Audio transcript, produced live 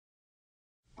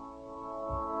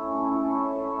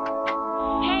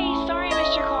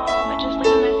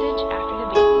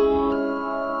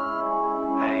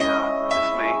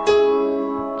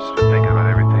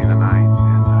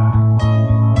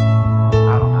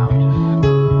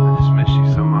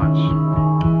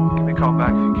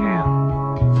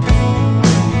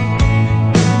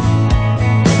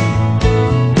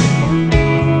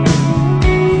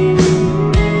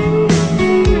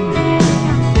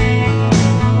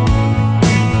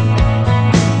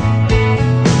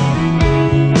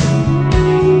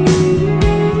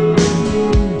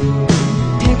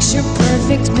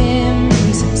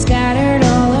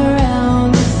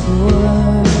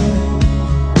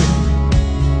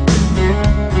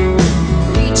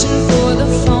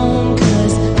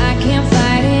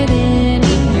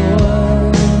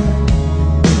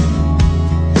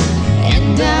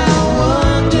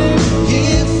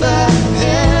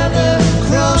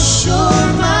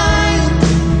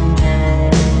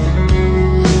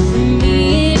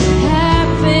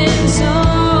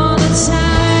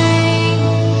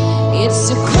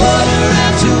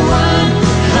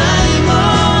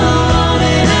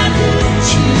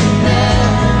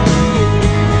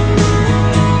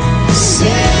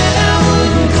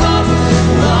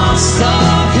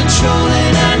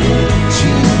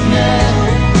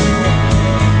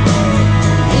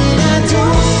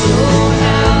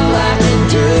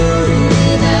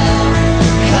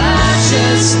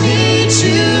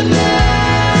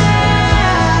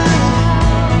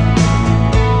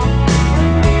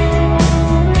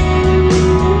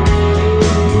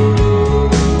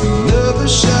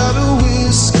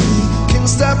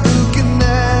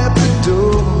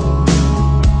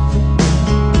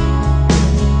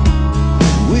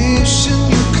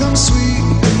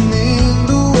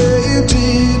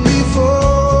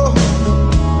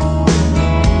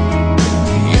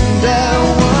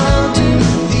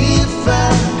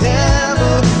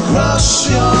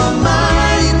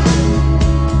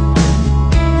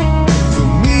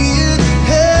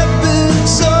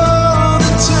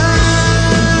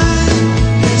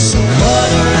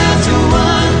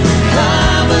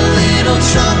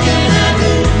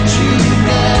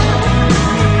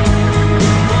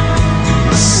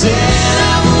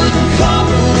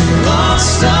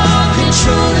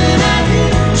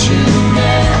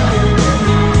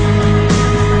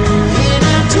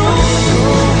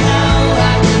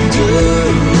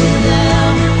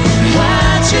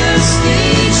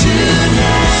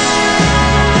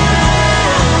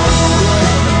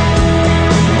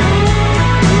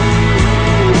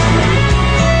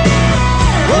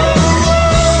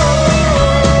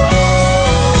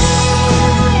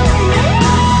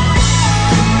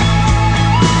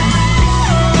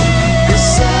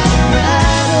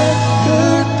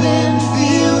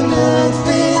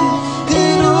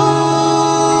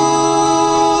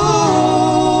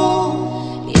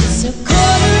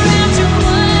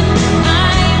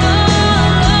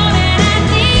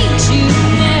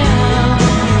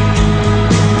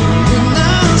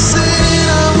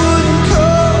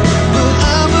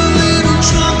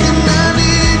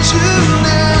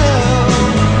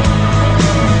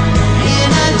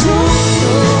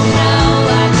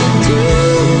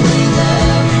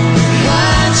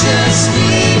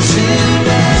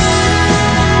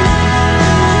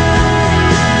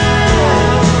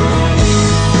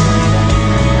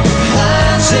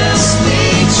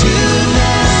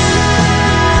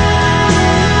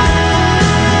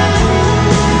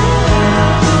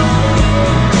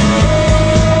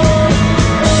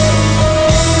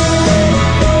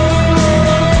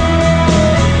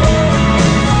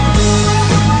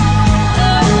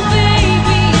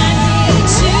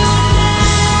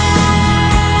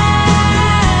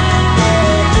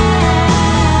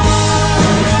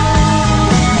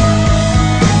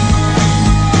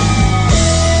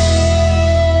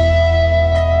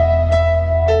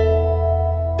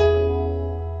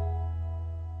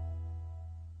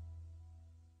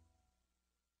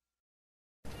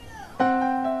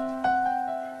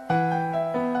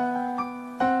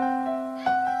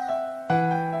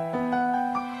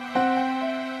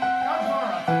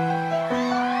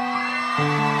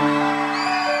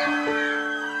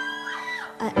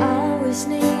always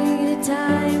needed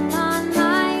time on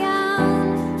my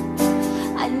own.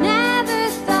 I never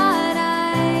thought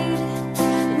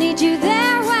I'd need you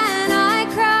there when I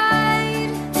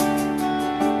cried.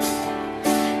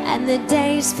 And the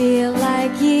days feel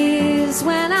like years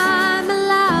when I'm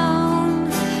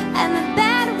alone, and the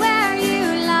bed where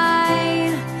you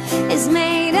lie is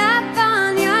made up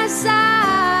on your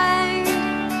side.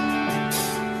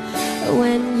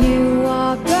 When you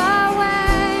walk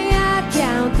away, I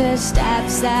count the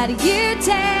steps that you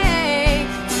take.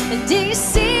 And do you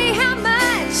see how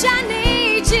much I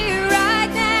need you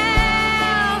right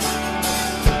now?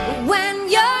 When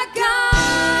you're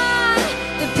gone,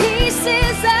 the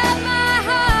pieces of my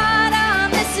heart are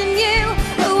missing you.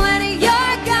 When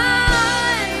you're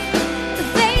gone, the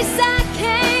face I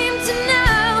came to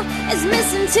know is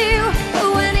missing too.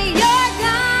 When you're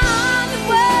gone, the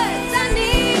words I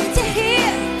need to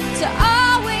hear to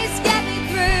always get me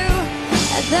through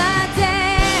the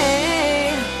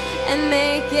day and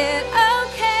make it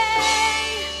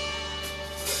okay.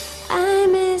 I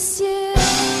miss you.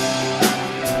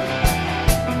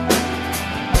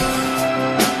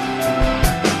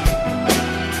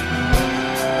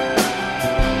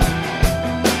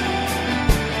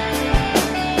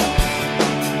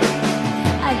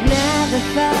 I've never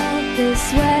felt this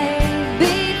way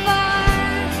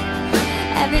before.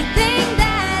 Everything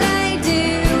that I do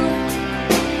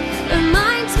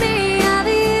reminds me of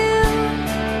you.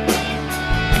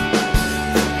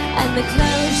 And the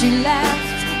clothes you left,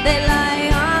 they lie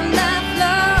on the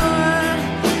floor.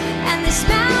 And they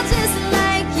smell just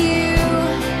like you.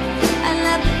 I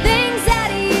love the things that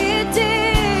you do.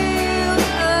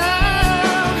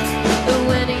 Oh,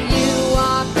 when you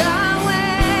walk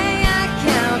away, I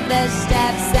count the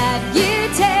steps that you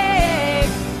take.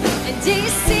 And do you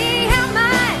see how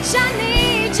much I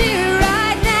need you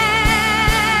right now?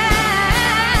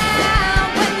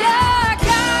 When you're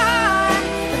gone,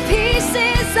 the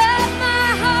pieces of my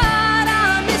heart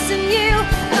are missing you.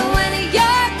 And when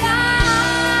you're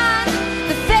gone,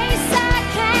 the face I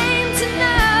came to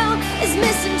know is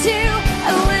missing too.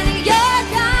 And when you're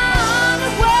gone,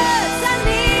 the words I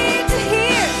need to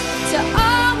hear to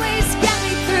always get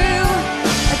me through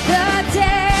the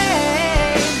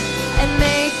day and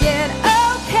make it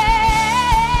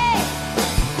okay.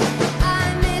 I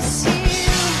miss you.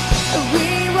 We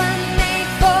were made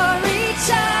for each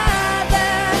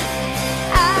other.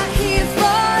 Out here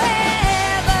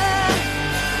forever.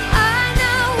 I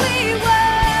know we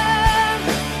were.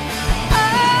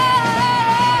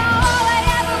 Oh, all I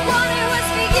ever wanted was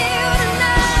for you to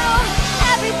know.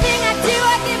 Everything I do, I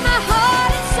give my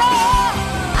heart and soul.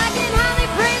 I can hardly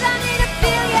breathe, I need to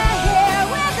feel your here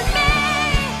with me.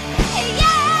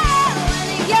 Yeah, when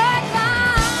you're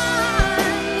gone,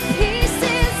 the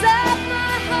pieces of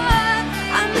my heart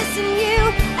are missing you.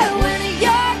 And when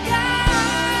you're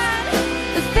gone,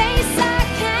 the face I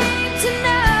came to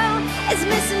know is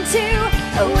missing too.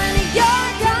 When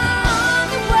you're gone,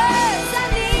 the words I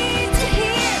need to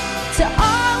hear to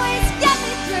always get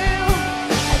me through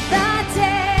the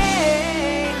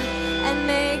day and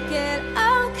make it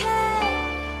okay.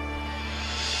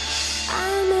 I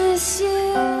miss you.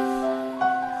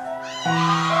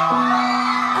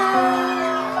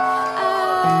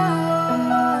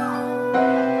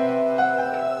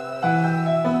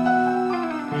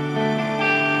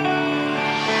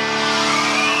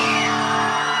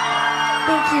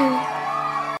 Thank you.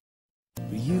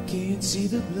 You can't see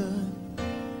the blood.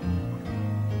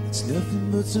 It's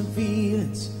nothing but some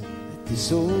feelings that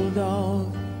this old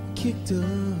dog kicked up.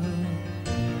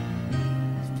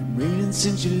 It's been raining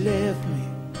since you left me.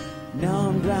 Now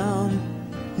I'm drowning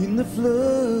in the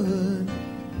flood.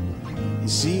 You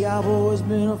see, I've always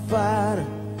been a fighter.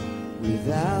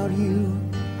 Without you,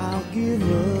 I'll give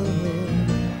up.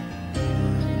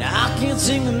 Now I can't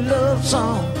sing a love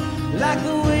song like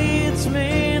the way it's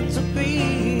meant to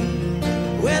be.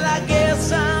 Well, I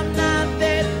guess I'm not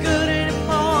that good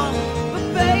anymore,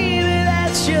 but baby,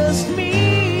 that's just me.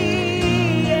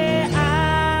 Yeah, I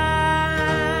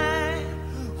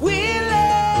will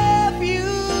love you,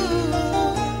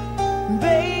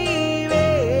 baby.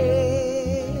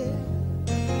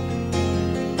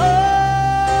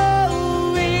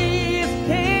 Always,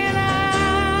 and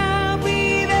I'll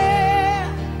be there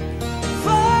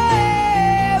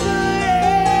forever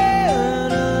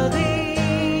and a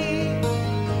day.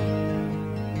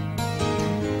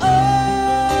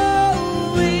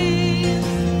 Always,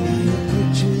 the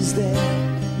pictures that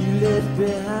you left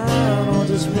behind are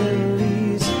just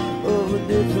memories of a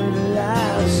different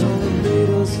life. Some that made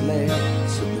us laugh,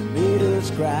 some that made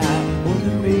us cry, or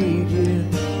that made you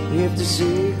have to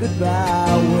say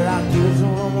goodbye. Would I could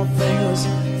run my fingers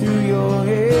through your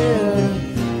hair,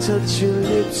 touch your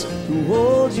lips, to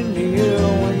hold you near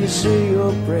when you say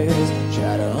your prayers.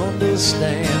 Try to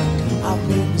understand, I've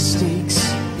made mistakes.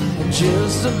 I'm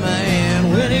just a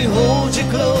man. When he holds you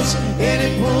close and he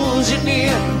pulls you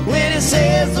near, when he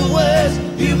says the words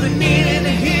you've been needing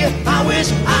to hear, I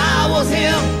wish I was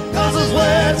him, 'cause his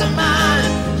words are mine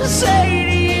to say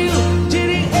to you till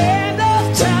the end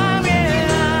of time. Yeah,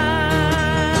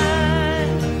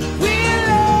 we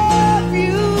love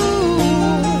you,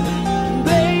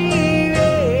 baby.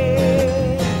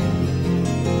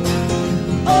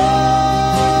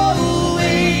 Always,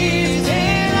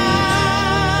 and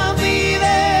I'll be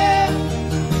there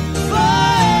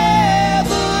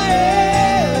forever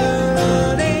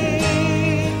and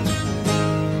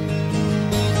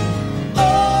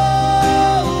always.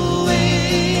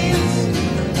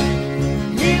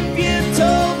 If you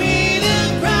told me to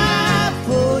cry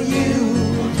for you,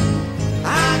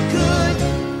 I could.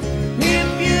 If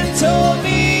you told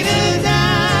me to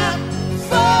die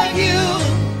for you,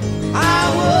 I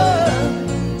would.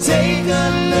 Take a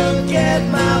look at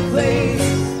my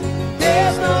face.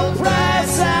 There's no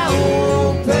price I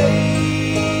won't pay.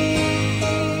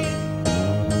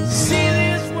 Say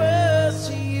these words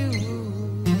to you.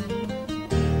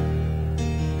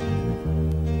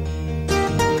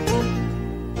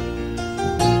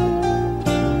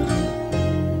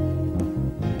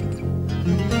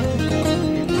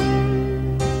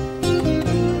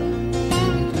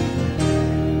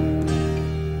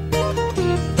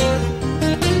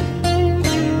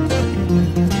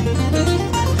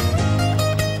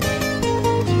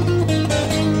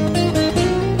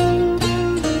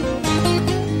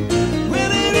 Well,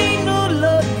 there ain't no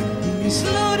luck, you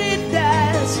slowly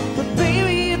dies. But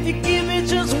baby, if you give me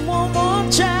just one more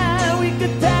try, we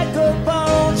could pack up our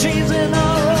own chains and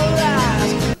our own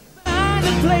lives. Find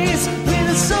a place where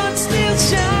the sun still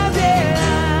shines. Yeah,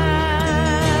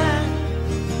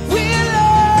 we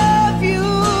love you,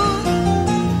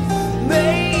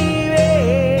 baby.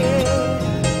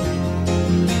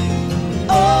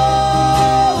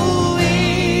 Always,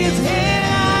 and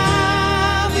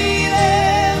I'll be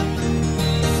there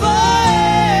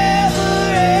forever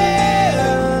and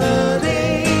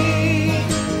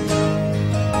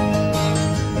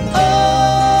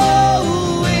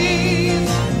always.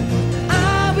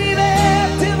 I'll be there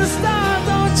till the stars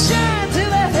don't shine,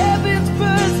 till the heavens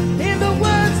burst and the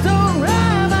words don't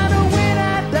rhyme. I know when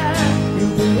I die,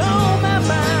 you'll be on my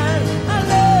mind. I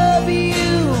love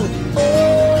you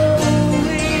always.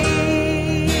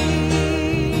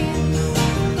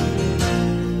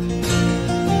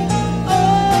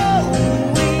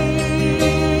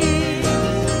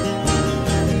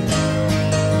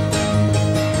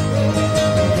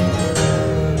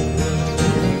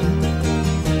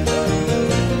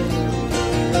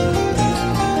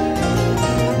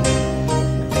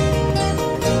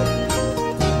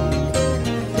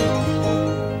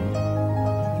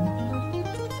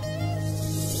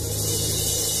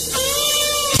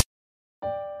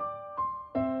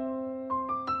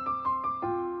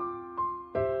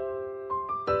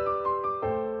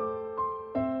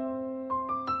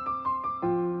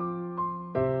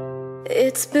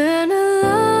 It's been a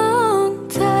long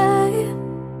day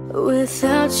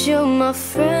without you, my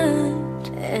friend,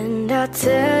 and I'll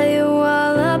tell you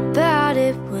all about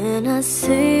it when I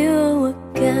see you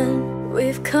again.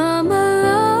 We've come a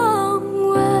long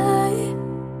way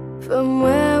from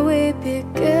where we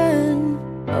began.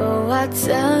 Oh, I'll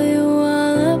tell you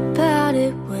all about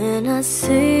it when I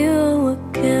see you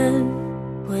again.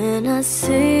 When I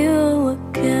see you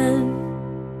again.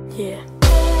 Yeah.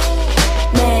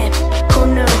 Man, who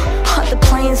knew all the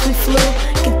planes we flew,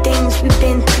 good things we've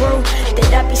been through,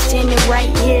 that I'd be standing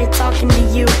right here talking to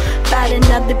you about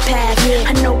another path.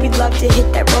 I know we love to hit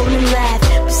that road and laugh,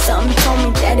 but something told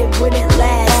me that it wouldn't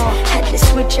last. Had to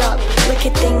switch up, look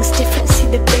at things different, see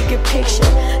the bigger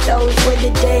picture. Those were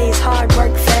the days, hard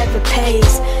work forever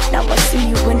pays. Now I see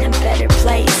you in a better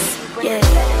place. Yeah.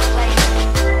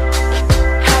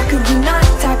 How could we not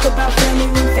talk about family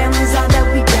when family's all that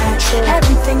we got?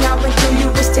 Everything I went through, you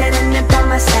were standing there by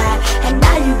my side, and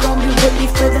now you gon' be with me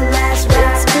for the last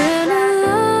ride. It's been a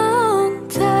long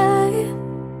day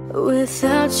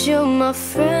without you, my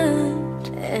friend,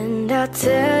 and I'll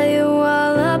tell you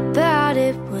all about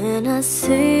it when I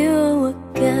see you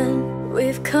again.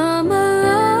 We've come a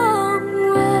long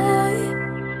way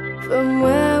from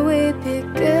where we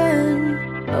began.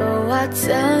 Oh, I'll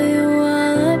tell you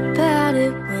all about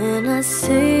it when I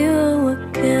see you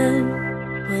again.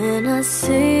 When I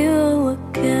see you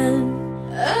again.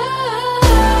 Oh,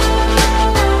 oh,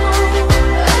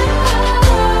 oh.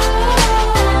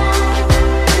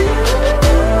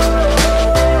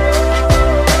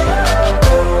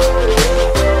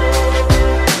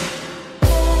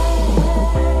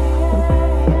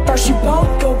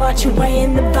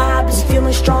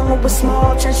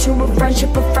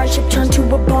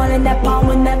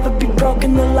 will never be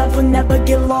broken, the love will never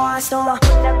get lost. And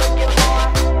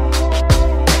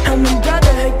when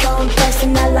brotherhood come first,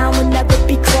 and that line will never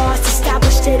be crossed.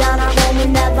 Established it on our own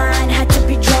when that line had to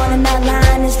be drawn, and that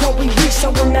line is what we reach,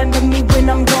 so remember me when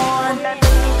I'm gone.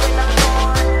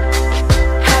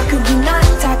 How could we not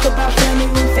talk about family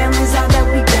when family's all that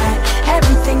we got?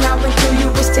 Everything I went through, you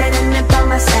were standing there by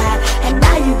my side, and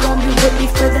now you gon' be with me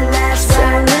for the last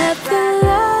ride. So let the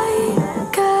light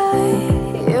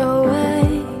guide your way.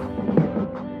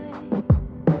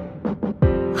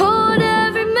 Hold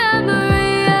every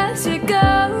memory as you go,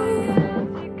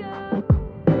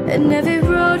 and every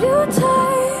road you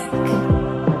take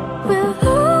will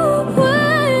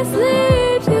always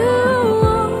lead you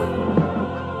on.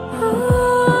 Oh,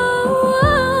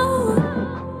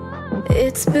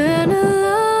 it's been a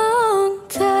long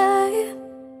day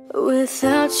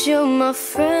without you, my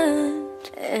friend,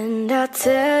 and I'll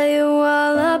tell you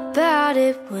all about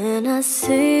it when I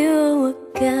see you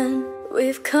again.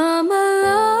 We've come a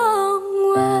long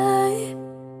way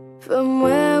from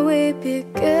where we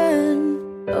began.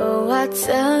 Oh, I'll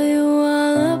tell you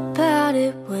all about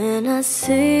it when I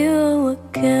see you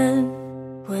again.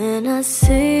 When I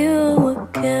see you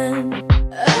again.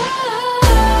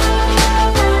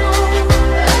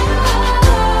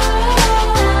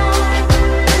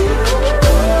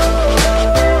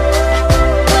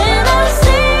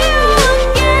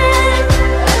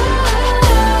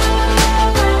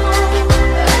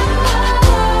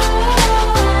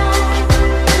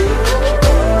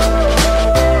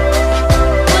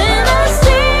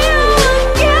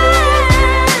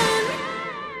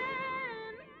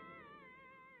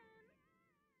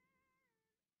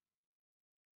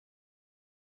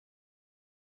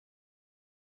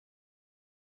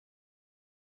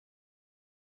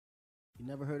 You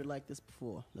never heard it like this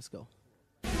before. Let's go.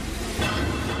 Ooh,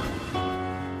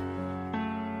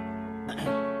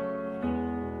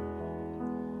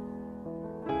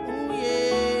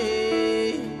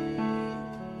 yeah.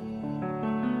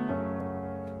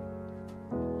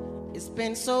 It's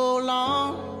been so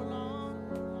long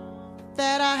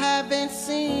that I haven't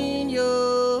seen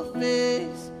your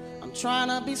face. I'm trying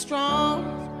to be strong,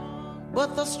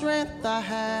 but the strength I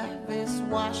have is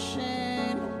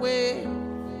washing away.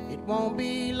 It won't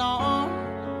be long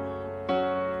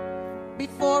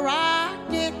before I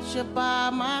get you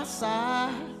by my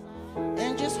side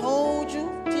and just hold you,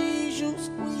 tease you,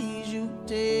 squeeze you,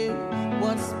 tell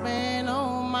what's been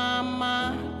on my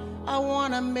mind. I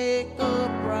wanna make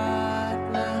up right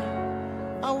now.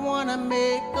 I wanna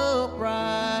make up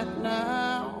right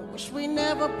now. Wish we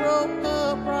never broke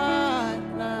up right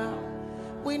now.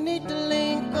 We need to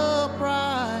link up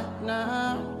right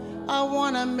now. I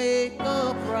wanna make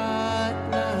up right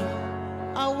now.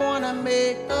 I wanna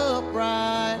make up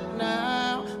right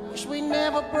now. Wish we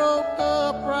never broke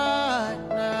up right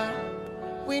now.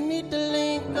 We need to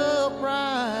link up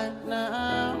right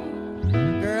now.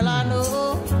 Girl, I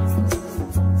know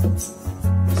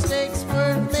mistakes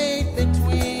were made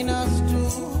between us two,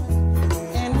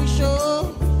 and we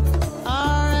sure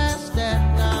our ass that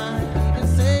night. Even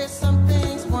say some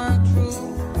things weren't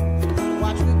true.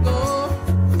 Watch me go.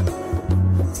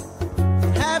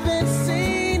 Haven't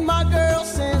seen my girl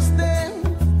since then.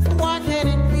 Why can't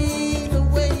it be the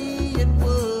way it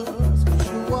was? 'Cause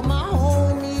you were my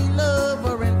homie,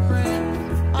 lover, and friend.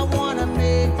 I wanna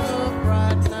make up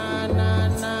right now, nah,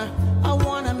 nah. I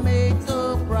wanna make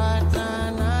up right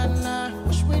now, nah, nah.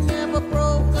 Wish we never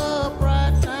broke up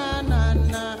right now, nah,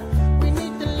 nah. We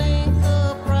need to link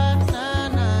up right now,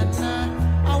 nah, nah.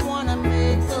 I wanna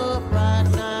make up right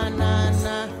now, nah,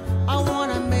 nah. I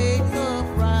wanna make up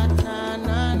right now,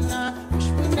 nah, nah. Wish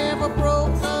we never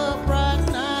broke up right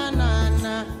now, nah,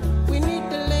 nah. We need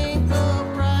to link up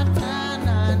right now,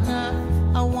 nah, nah.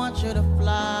 I want you to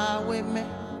fly with me.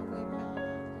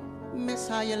 Miss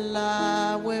how you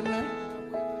lie with me.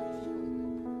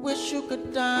 Wish you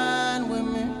could dine with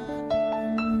me.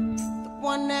 The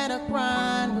one that'll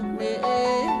grind with me.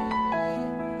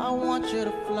 I want you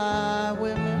to fly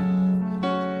with me.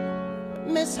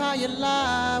 Miss how you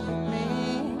lie with me.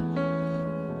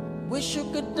 Wish you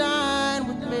could dine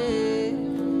with me.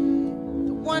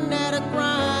 The one that'll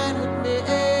grind with me.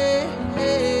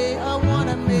 I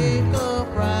wanna make up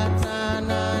right now,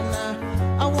 nah,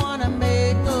 nah. I wanna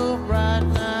make up right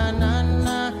now, nah,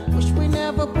 nah. Wish we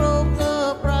never broke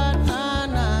up right now,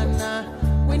 nah, nah.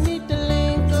 We need to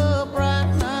link up right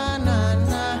now, nah,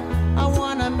 nah. I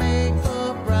wanna make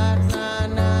up right now,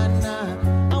 nah,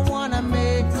 nah. I wanna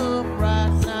make up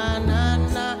right now, nah,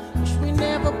 nah. Wish we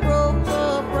never broke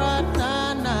up right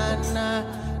now, nah, nah.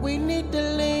 We need to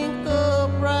link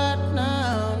up right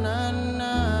now, nah,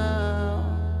 nah.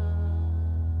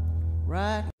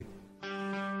 right.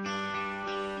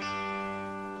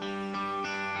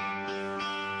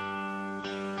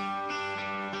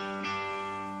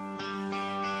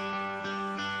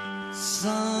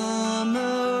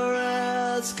 Summer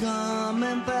has come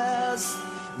and passed.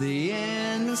 The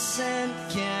innocent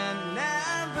can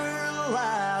never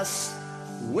last.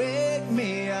 Wake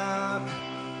me up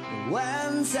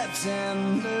when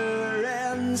September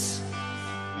ends.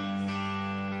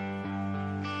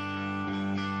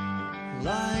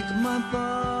 Like my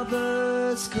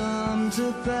father's come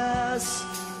to pass,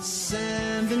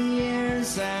 7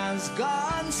 years has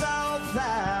gone so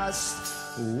fast.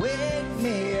 Wake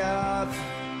me up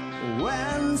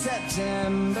when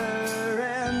September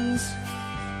ends.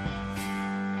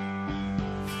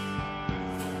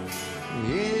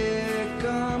 Here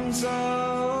comes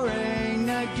the rain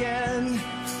again,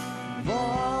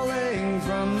 falling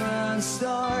from the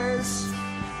stars,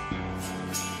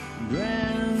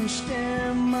 drenched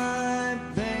in my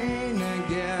pain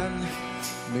again,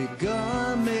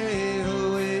 becoming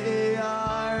who we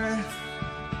are.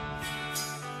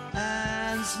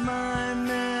 As my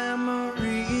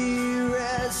memory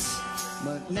rests,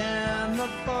 but never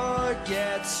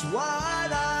forgets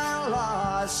what I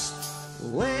lost.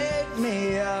 Wake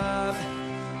me up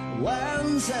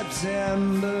when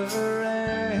September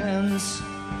ends.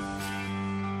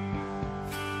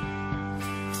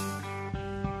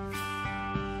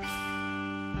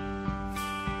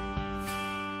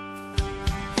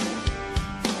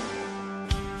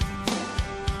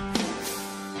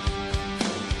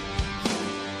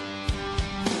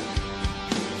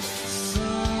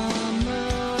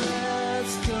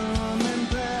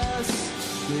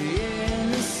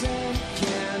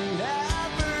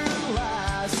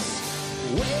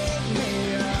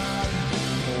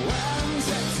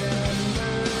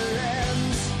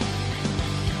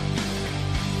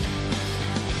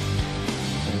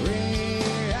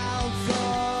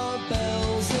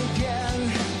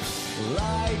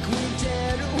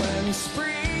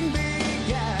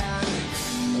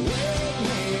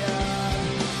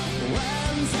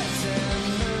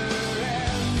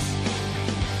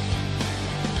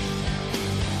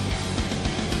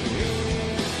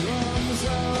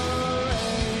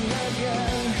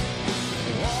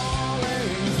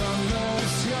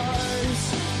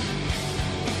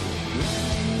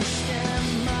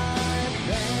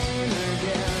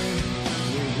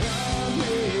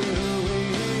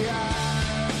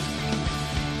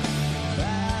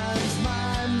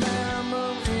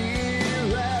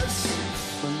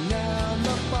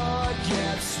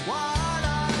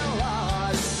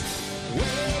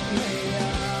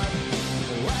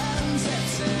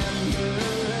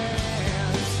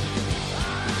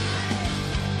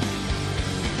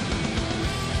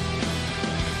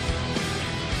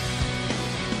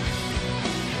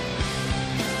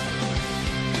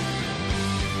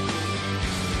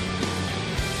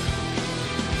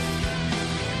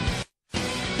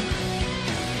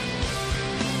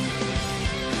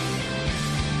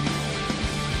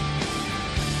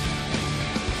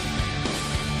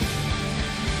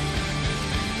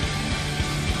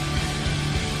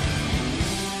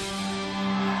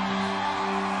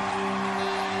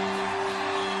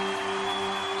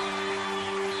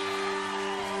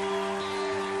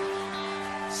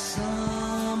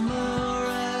 Summer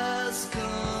has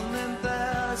come and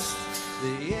passed.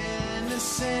 The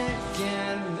innocent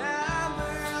can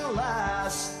never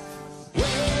last.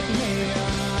 Wake me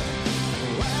up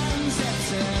when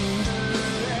September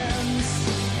ends.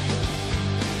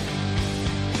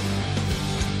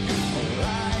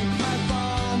 Like my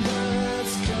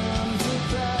father's come to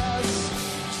pass,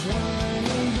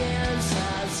 20 years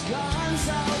has gone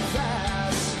so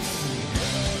fast.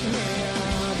 Wake me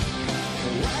up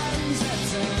when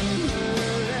September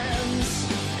ends.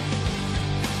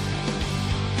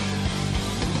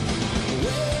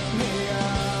 Wake me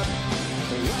up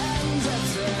when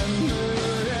September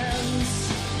ends.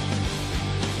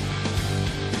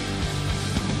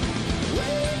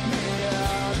 Wake me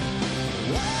up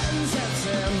when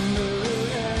September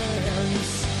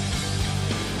ends.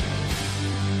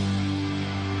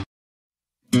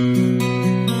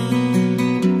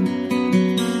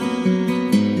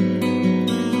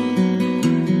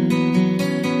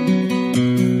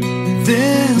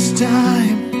 This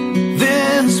time,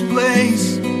 this place,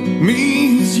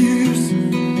 misuse,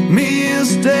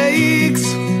 mistakes,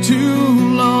 too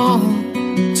long,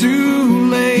 too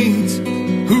late.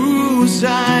 Who's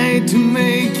I to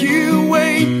make you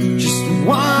wait? Just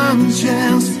one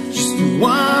chance, just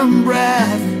one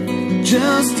breath,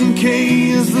 just in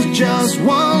case there's just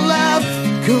one left.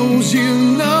 'Cause you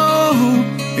know,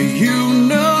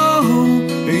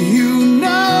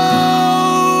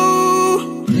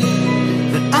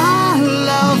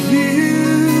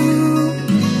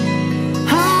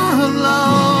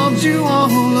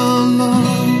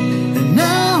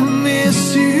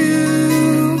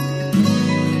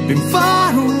 been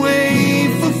far away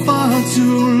for far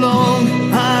too long.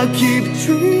 I keep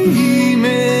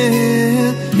dreaming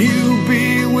you'll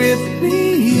be with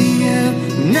me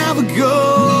and never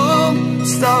go.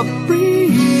 Stop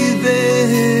breathing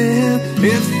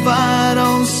if I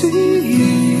don't see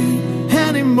you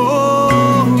anymore.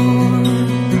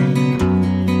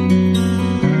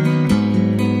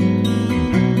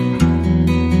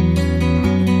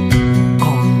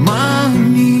 On my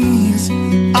knees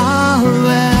I'll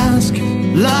ask,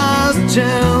 last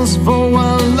chance for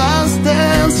one last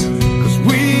dance. 'Cause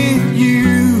with you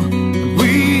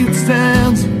we'd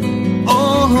stand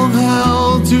all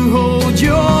hell to hold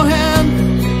your hand.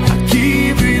 I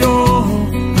give it all,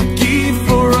 I give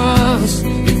for us,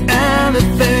 if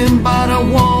anything, but I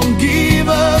won't give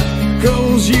up.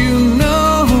 'Cause you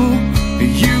know,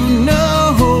 you know,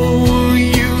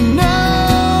 you know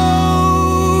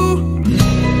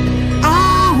I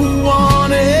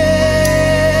want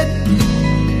it,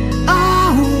 I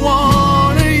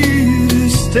wanted you to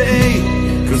stay.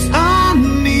 'Cause I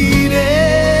need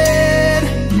it,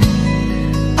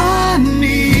 I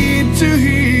need to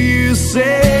hear you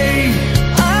say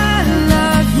I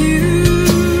love you,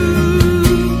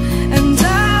 and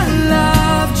I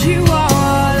loved you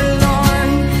all along,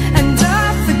 and I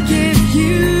forgive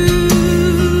you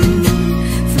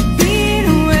for being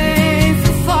away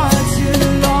for far too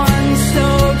long. So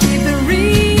keep it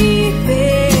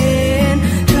reaping,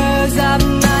 'cause I'm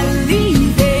not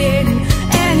leaving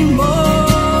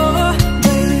anymore.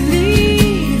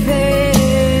 Believe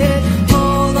it,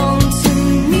 hold on to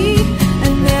me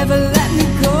and never let me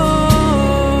go.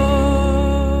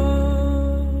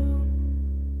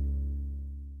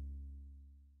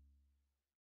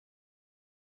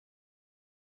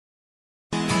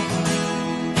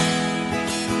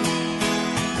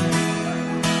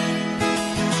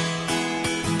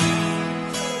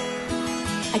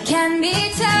 I can be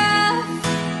tough,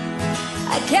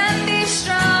 I can be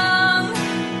strong,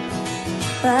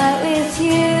 but with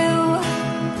you,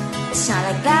 it's not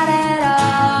like that at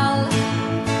all.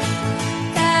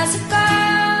 There's a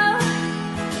girl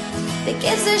that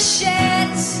gives a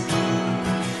shit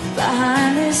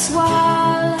behind this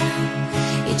wall.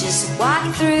 You just walk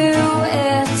through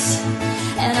it,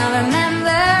 and I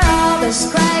remember all those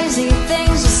crazy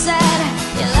things you said.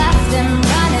 You left them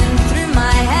running through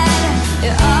my head.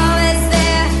 You're always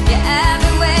there, you're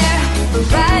everywhere, but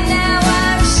right now I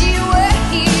wish you were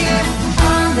here.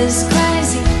 All those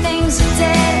crazy things you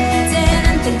did,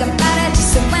 didn't think about it,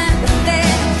 just went with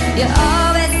it. You're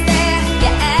always there,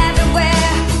 you're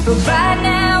everywhere, but right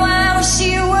now I wish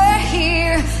you were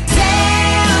here.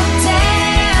 Damn,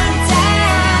 damn,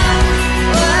 damn,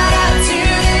 what I do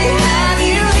to have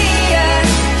you here,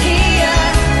 here,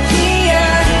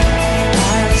 here. I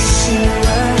wish you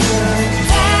were here.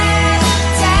 Damn,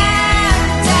 damn,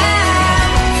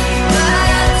 damn, what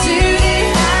I do to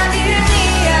have you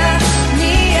near,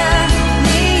 near,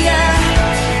 near.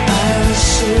 I wish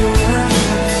you were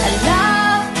here. I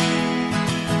love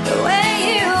the way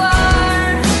you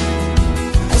are.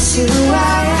 That's who I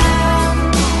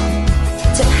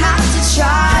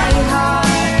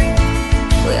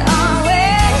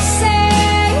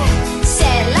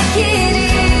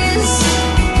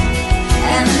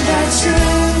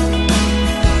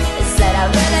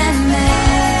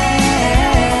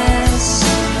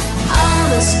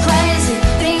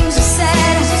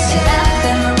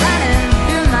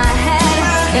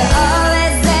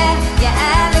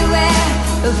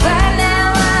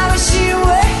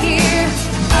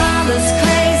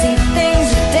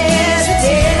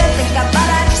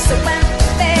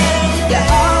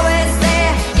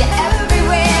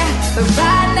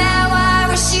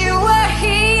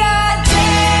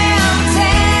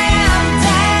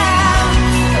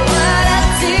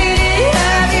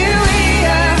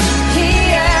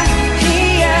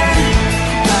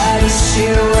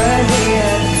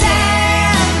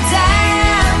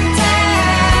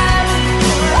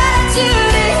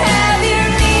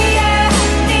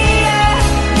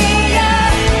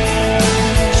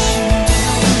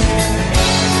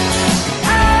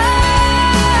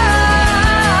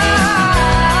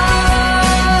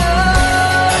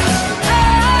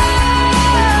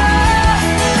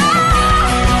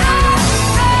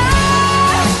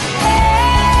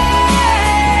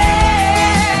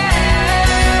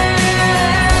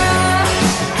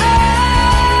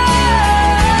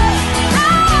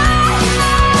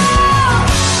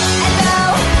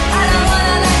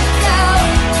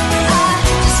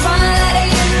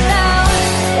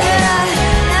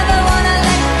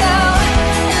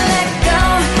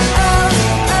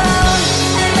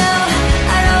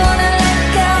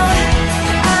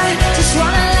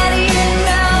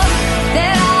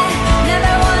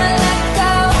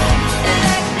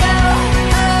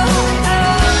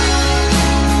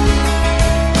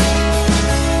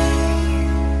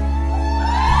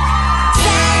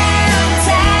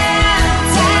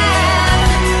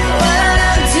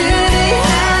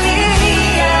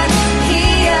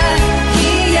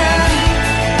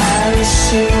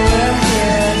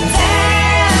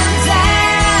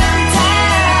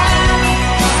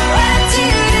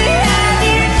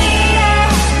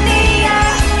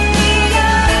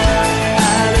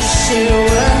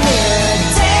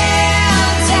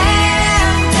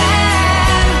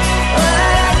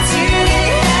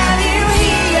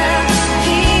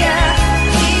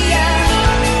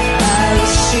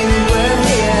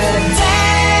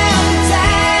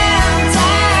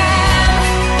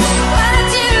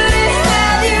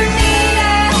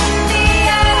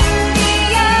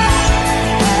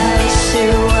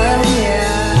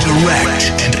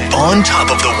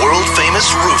of the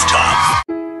world-famous rooftop.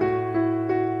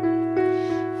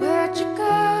 Where'd you go?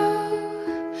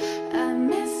 I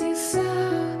miss you so.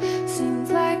 Seems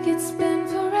like it's been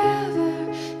forever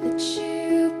that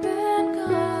you've been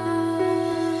gone.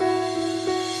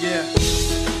 Yeah.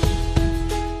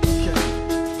 Okay.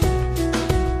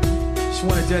 Just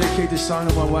want to dedicate this song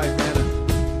to my wife, Anna.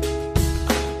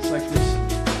 It's like this.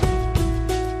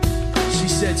 She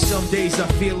said, some days I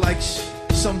feel like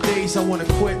some days I want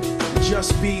to quit and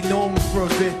just be normal for a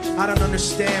bit. I don't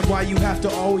understand why you have to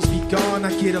always be gone.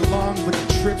 I get along, but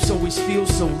the trips always feel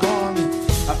so long.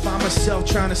 I find myself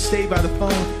trying to stay by the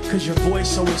phone, cause your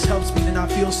voice always helps me to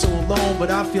not feel so alone.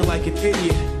 But I feel like an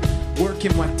idiot,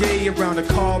 working my day around a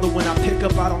call that when I pick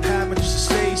up I don't have much to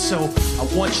say. So I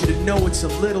want you to know it's a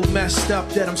little messed up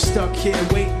that I'm stuck here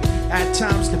waiting, at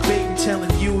times debating,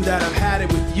 telling you that I've had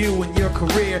it with you and your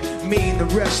career. Me and the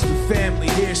rest of the family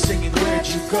here singing, where'd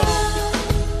you go?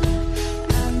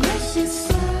 I miss you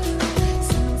so.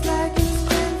 Seems like it's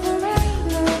been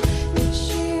forever that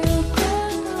you've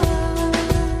been gone.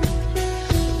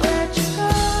 Where'd you go?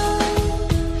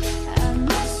 I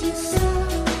miss you so.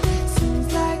 Seems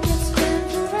like it's been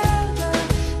forever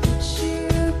that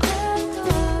you've been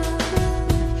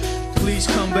gone. Please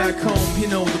come back home, you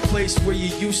know, the place where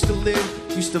you used to live.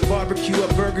 Used to barbecue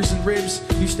up burgers and ribs.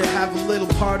 Used to have a little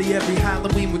party every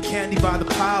Halloween with candy by the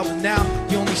pile. And now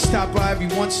you only stop by every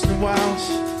once in a while.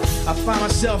 I find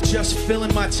myself just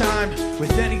filling my time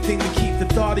with anything to keep the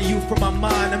thought of you from my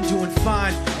mind. I'm doing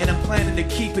fine, and I'm planning to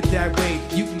keep it that way.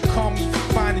 You can call me if you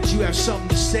find that you have something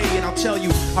to say, and I'll tell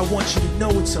you, I want you to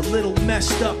know it's a little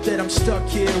messed up that I'm stuck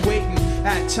here waiting,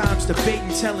 at times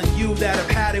debating, telling you that I've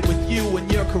had it with you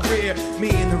and your career. Me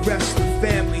and the rest of the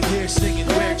family here singing,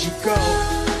 where'd you go?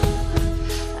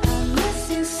 I miss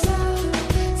you so.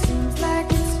 Seems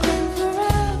like it's been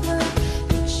forever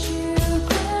that you've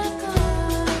been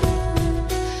gone.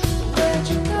 Where'd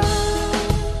you go?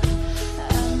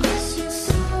 I miss you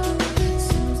so.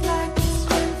 Seems like it's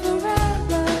been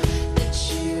forever that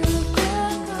you've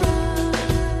been gone.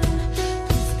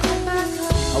 Please come back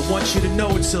home. I want you to know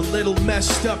it's a little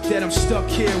messed up that I'm stuck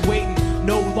here waiting,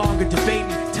 no longer debating,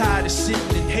 tired of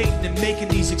sitting and hating and making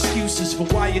these excuses for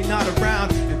why you're not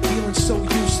around and feeling so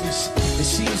useless. It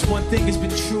seems one thing has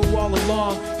been true all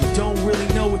along, you don't really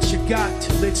know what you got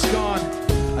till it's gone.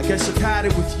 I guess I've had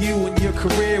it with you and your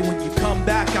career. When you come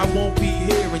back I won't be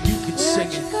here and you can sing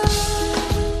Where'd you it. go?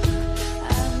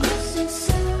 I miss you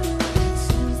so.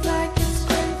 Seems like it's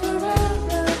been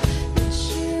forever that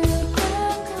you've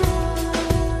been gone.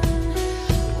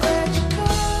 Where'd you go?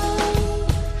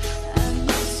 I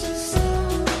miss you so.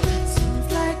 Seems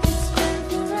like it's been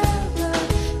forever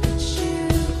that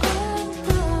you've been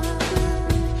gone.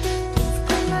 Please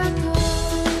come back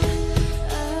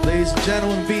home. Ladies and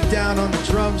gentlemen, beat down on the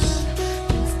drums,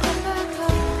 Please come back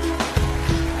home.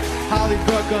 Holly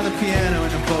Brook on the piano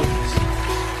and the vocals.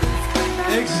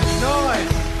 Make some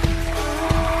noise!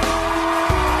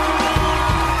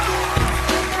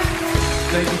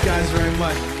 Thank you guys very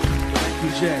much. Thank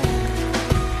you, Jay.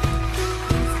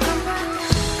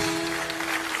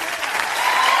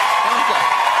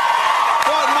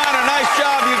 Fort Minor, nice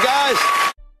job, you guys.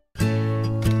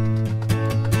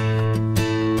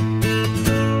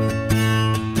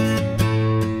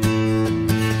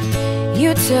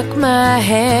 You took my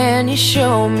hand, you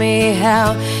showed me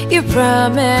how. You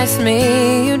promised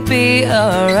me you'd be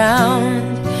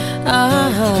around.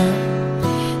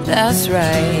 That's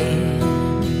right.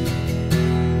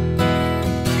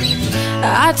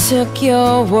 I took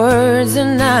your words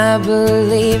and I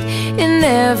believed in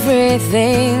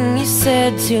everything you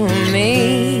said to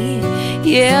me.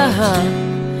 Yeah,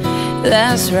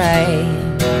 that's right.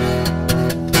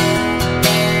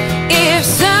 If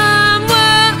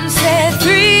someone said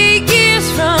 3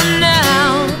 years from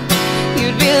now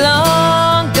you'd be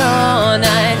long gone,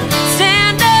 I'd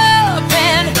stand up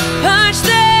and punch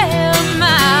them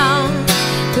out,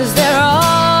 'cause they're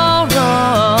all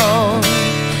wrong.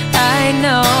 I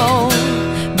know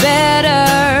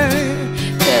better,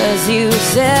 'cause you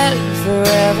said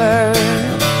forever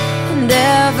and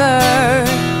ever.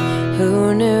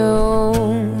 Who knew?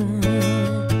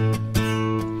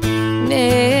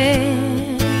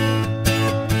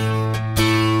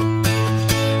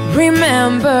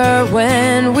 Remember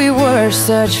when we were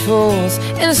such fools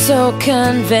and so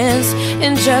convinced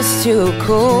and just too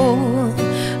cool?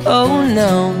 Oh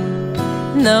no,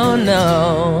 no,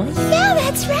 no. Yeah,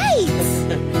 that's right.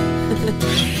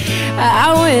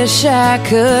 I wish I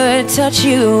could touch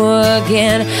you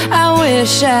again. I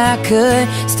wish I could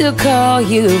still call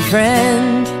you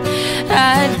friend.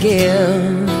 I'd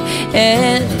give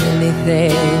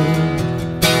anything.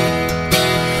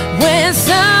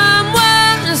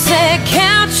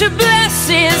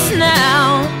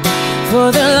 now, for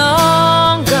they're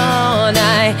long gone.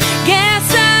 I guess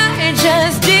I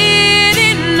just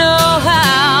didn't know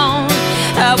how.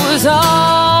 I was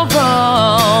all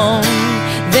wrong.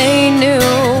 They knew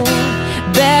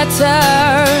better.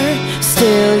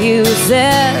 Still use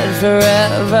it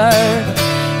forever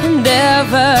and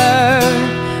ever.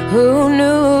 Who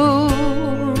knew?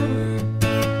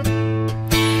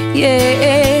 Yeah.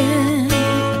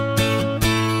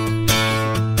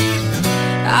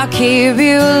 I'll keep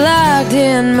you locked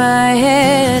in my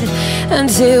head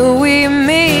until we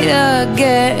meet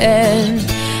again.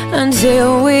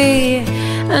 Until we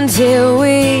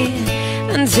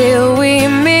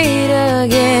meet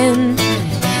again.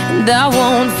 And I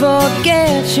won't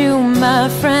forget you, my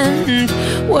friend.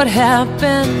 What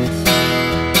happened?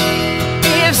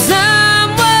 If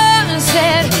someone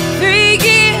said 3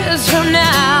 years from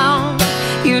now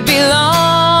you'd be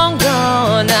long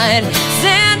gone, I'd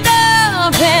stand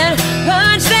up and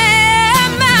punch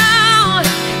them out,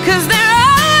 'cause they're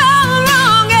all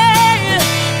wrong. And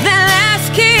that last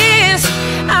kiss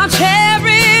I'll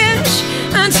cherish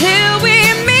until we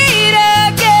meet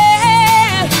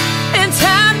again. And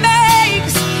time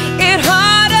makes it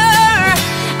harder.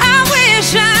 I wish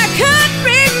I could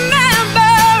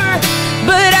remember,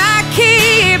 but I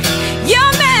keep your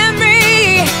memory.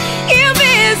 You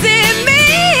visit me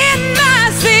in my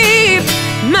sleep,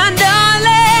 my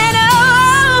darling.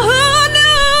 Oh, who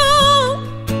knew?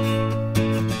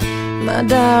 My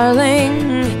darling,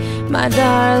 my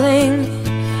darling.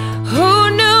 Who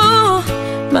knew?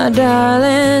 My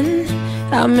darling,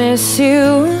 I'll miss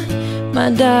you, my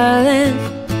darling.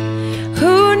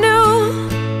 Who knew?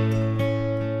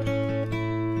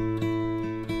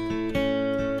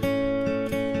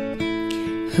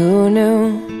 Who knew?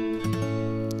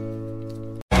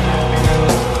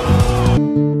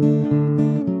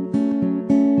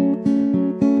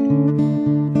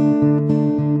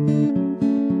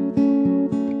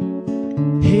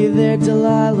 Hey there,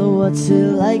 Delilah, what's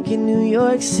it like in New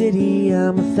York City?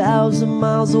 I'm 1,000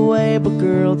 miles away, but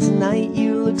girl, tonight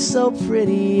you look so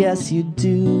pretty, yes you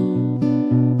do.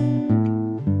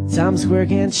 Times Square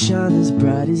can't shine as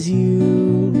bright as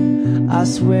you, I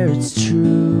swear it's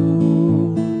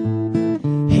true.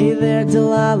 Hey there,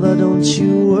 Delilah, don't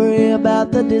you worry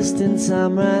about the distance,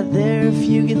 I'm right there. If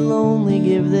you get lonely,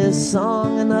 give this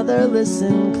song another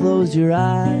listen, close your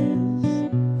eyes.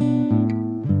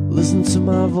 Listen to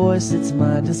my voice, it's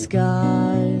my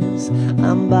disguise,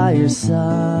 I'm by your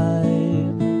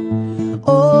side.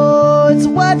 Oh, it's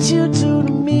what you do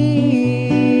to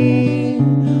me.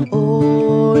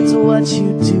 Oh, it's what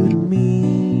you do to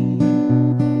me.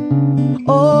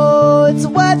 Oh, it's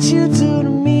what you do to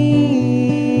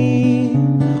me.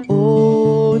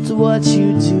 Oh, it's what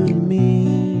you do to me.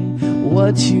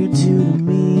 What you do to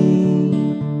me.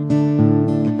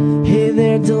 Hey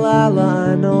there,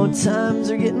 Delilah, I know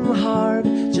times are getting hard.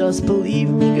 Just believe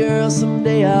me, girl,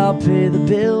 someday I'll pay the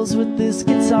bills with this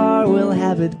guitar. We'll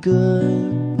have it good.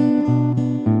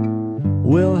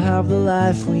 We'll have the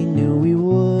life we knew we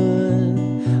would.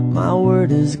 My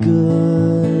word is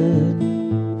good.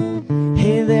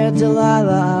 Hey there,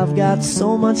 Delilah, I've got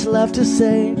so much left to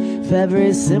say. If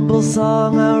every simple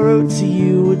song I wrote to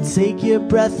you would take your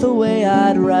breath away,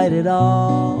 I'd write it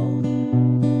all.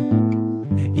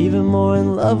 Even more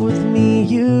in love with me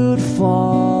you'd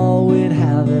fall, we'd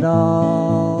have it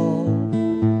all.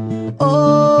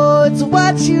 Oh, it's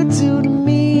what you do to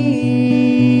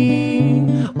me.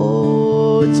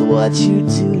 Oh, it's what you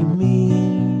do to me.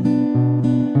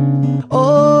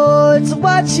 Oh, it's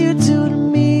what you do to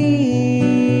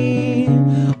me.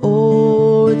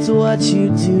 Oh, it's what you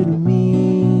do to me.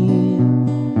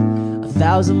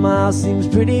 1,000 miles seems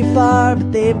pretty far,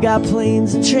 but they've got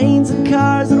planes and trains and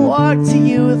cars. I'd walk to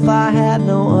you if I had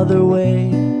no other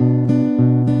way.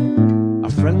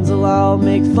 Our friends will all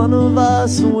make fun of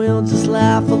us, and we'll just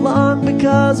laugh along,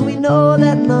 because we know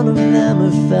that none of them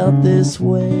have felt this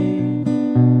way.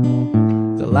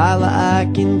 Delilah, I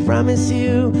can promise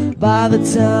you, by the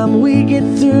time we get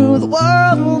through, the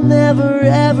world will never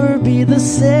ever be the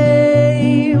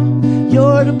same.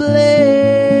 You're to blame.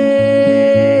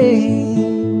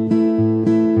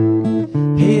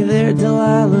 Hey there,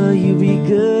 Delilah, you be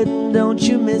good and don't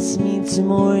you miss me. 2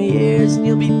 more years and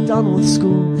you'll be done with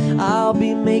school. I'll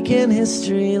be making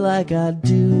history like I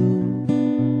do.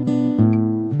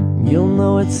 You'll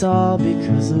know it's all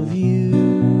because of you.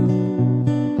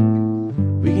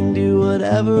 We can do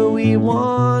whatever we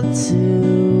want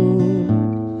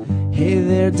to. Hey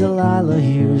there, Delilah,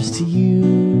 here's to you.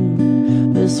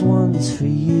 This one's for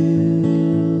you.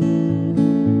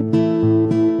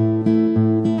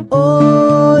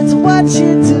 Oh, it's what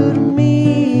you do to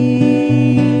me.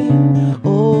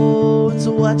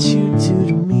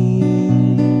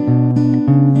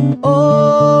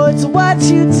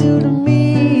 you do to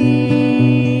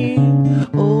me.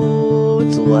 Oh,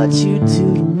 it's what you do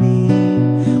to me.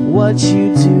 What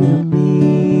you do to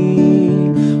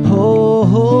me. Oh,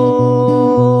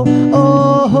 oh,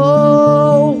 oh,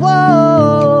 oh, whoa.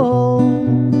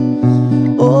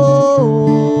 Oh,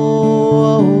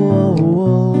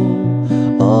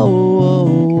 oh, oh,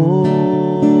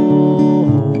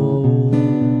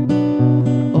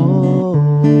 oh,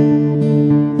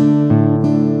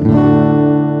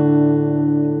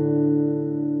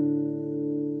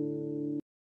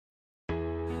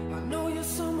 I know you're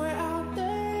somewhere out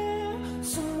there,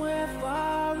 somewhere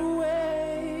far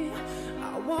away.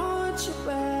 I want you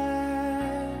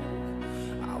back.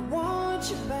 I want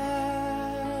you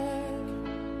back.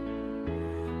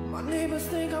 My neighbors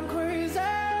think I'm crazy,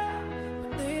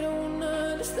 but they don't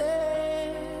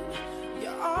understand.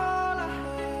 You're all I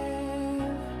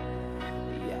have.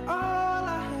 You're all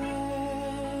I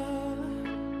have.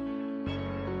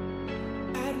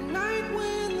 At night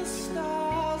when the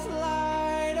stars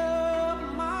light up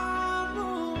my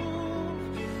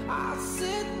room, I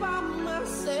sit by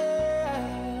myself,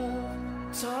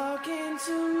 talking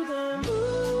to the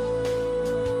moon,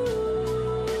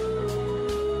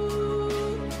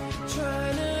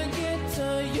 trying to get to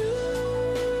you.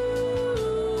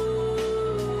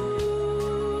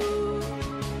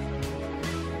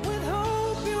 With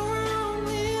hope you're on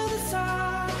the other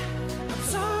side, I'm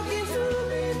talking to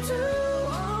me too.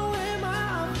 Oh, am I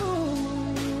a fool?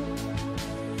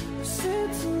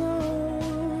 Sit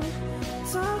alone,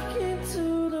 talking to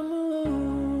the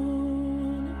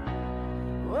moon.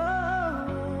 Whoa.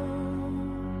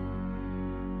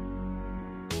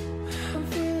 I'm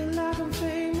feeling like I'm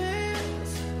famous,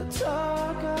 the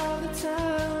talk of the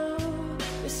town.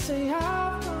 They say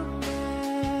I've gone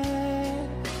mad,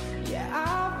 yeah,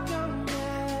 I've gone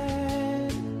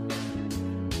mad.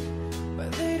 But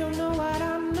they don't know what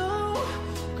I know,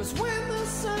 'cause when the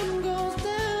sun goes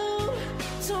down,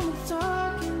 someone's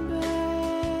talking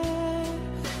back.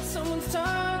 Someone's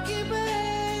talking back.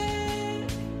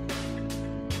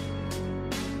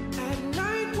 At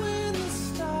night when the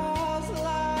stars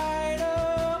light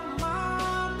up my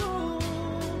room,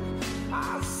 I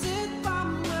sit by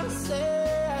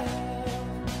myself,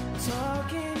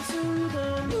 talking to the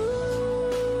moon,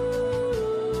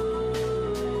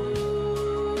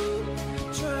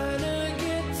 trying to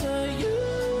get to you.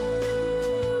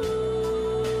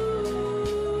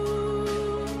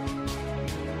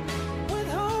 With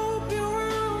hope you're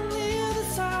on the other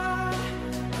side,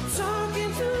 I'm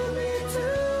talking to me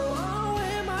too. Oh,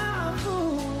 am I a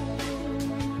fool?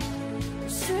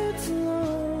 Sit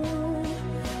alone,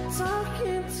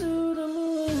 talking to the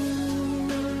moon.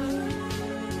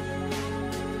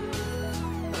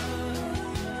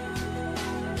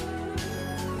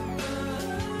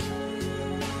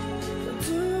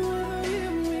 Do you ever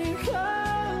hear me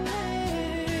calling?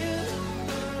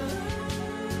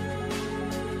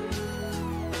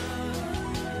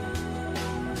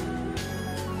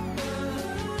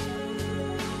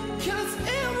 'Cause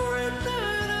every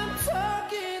night I'm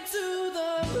talking to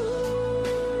the moon,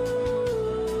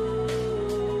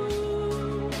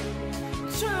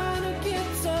 trying to get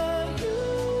to you.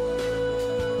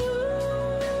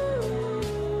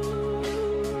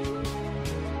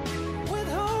 With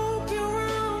hope you're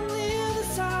on the other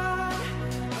side,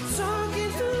 I'm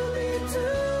talking to me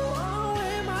too. Oh,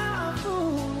 am I a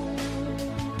fool?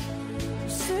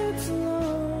 Sit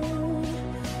alone,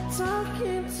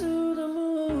 talking to the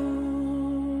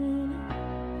moon.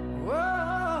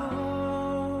 Whoa.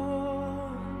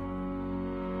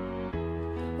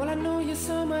 Well, I know you're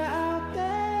somewhere out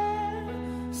there,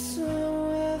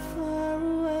 somewhere far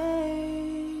away.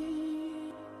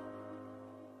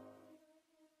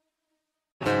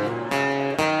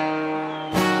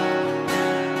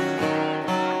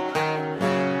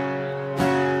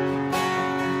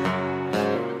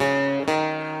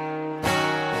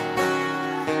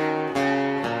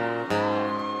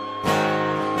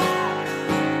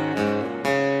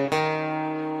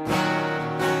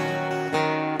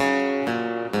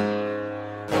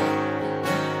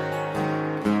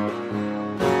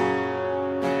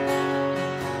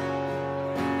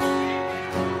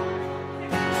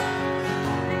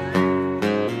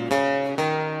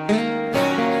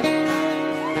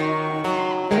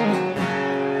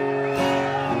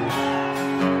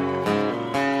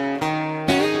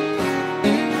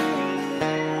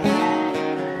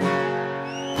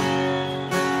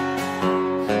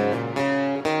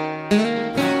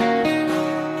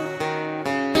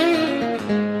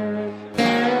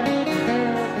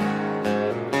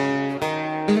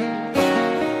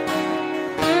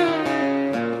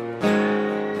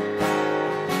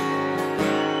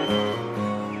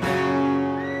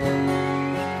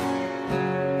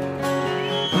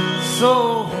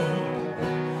 soul.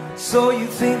 So you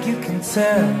think you can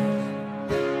tell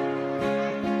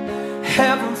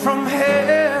heaven from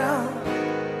hell,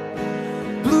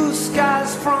 blue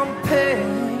skies from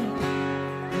pain?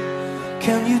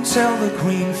 Can you tell the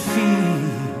green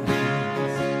fields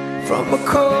from a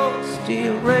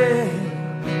coastal rain,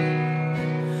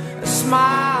 a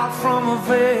smile from a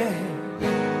veil?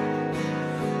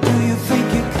 Do you think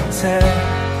you can tell?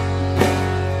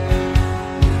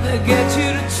 They get you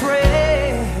to trade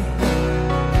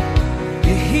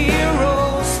your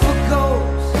heroes for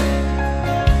ghosts,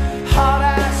 hot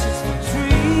ashes for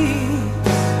trees,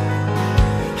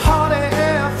 hot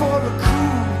air for the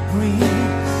cool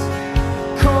breeze,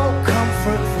 cold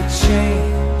comfort for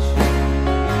change.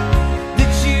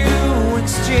 Did you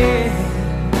exchange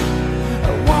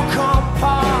a walk-on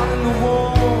part in the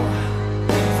war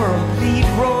for a lead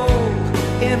role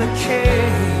in a cage?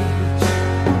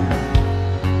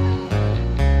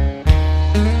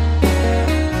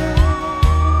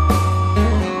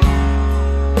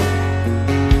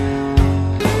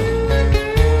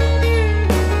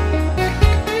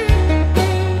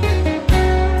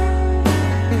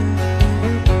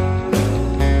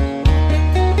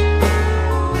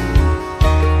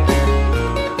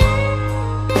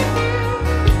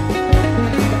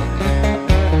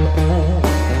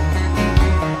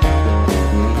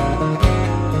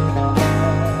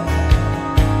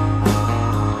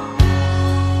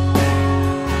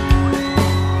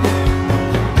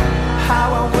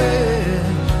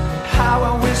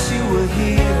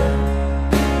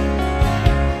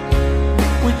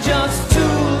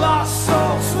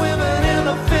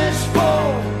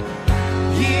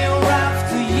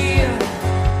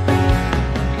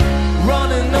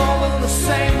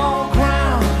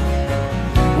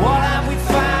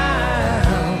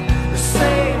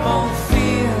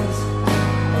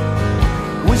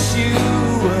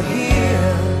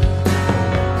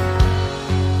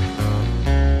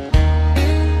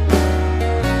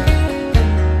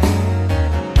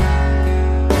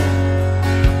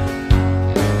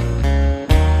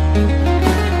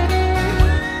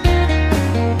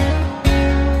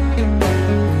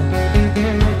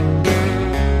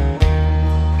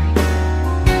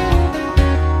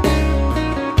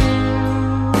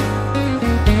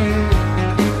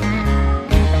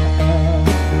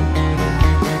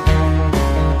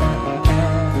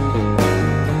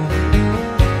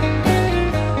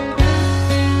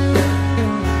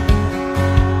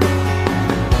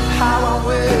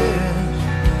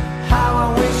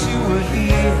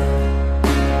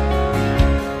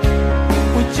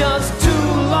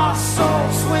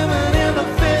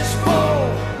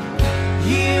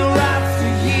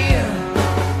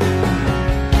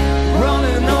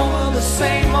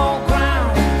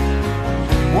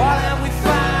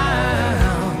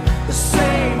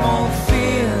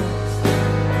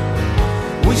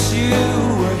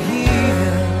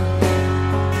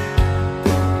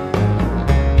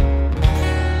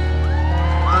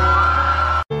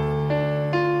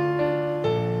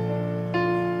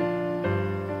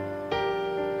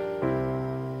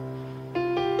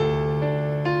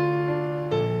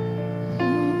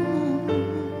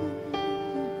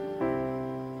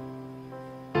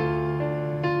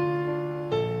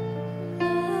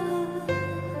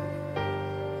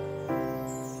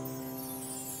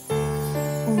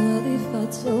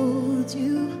 Told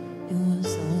you it was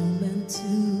all meant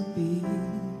to be.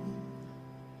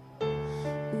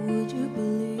 Would you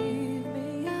believe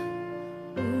me?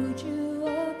 Would you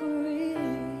agree?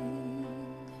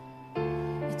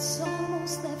 It's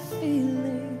almost that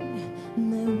feeling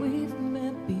that we've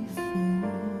met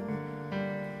before.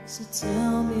 So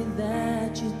tell me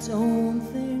that you don't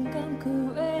think I'm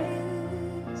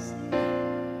crazy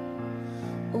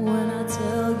when I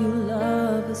tell you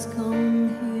love has come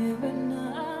here and now.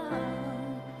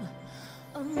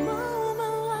 A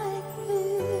moment like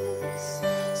this,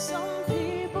 some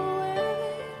people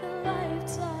wait a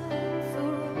lifetime for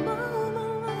a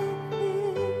moment like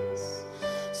this.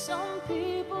 Some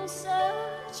people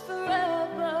search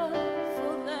forever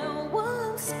for their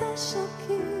one special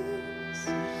kiss.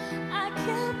 I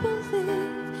can't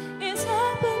believe it's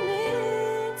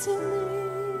happening to me.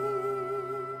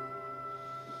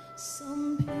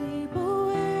 Some people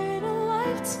wait a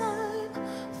lifetime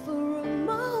for a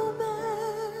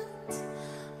moment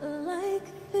like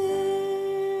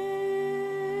this.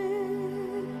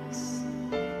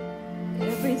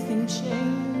 Everything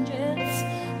changes,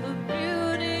 the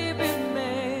beauty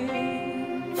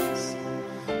remains.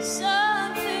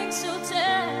 Something so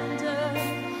tender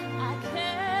I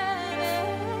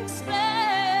can't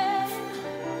explain.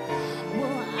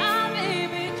 Well, I may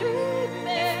be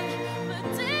dreaming, but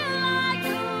till I